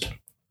Wolves.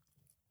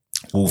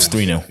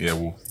 3-0. Yeah,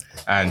 Wolves.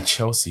 And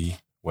Chelsea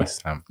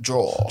West Ham.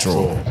 Draw.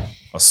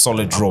 A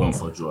solid I'm draw. going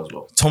for a draw as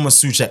well.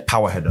 Thomas Souček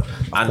power header.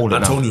 And Call it now.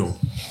 Antonio,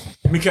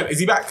 Mikel, is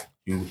he back?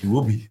 he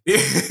will be.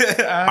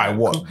 By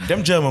what?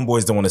 Them German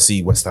boys don't want to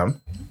see West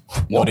Ham.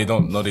 No, they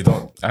don't.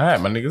 All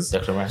right, my niggas.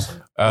 Declan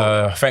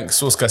Rice. Thank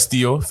Sauce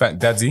Castillo. Thank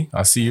Daddy.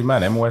 I'll see you,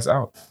 man. MOS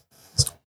out.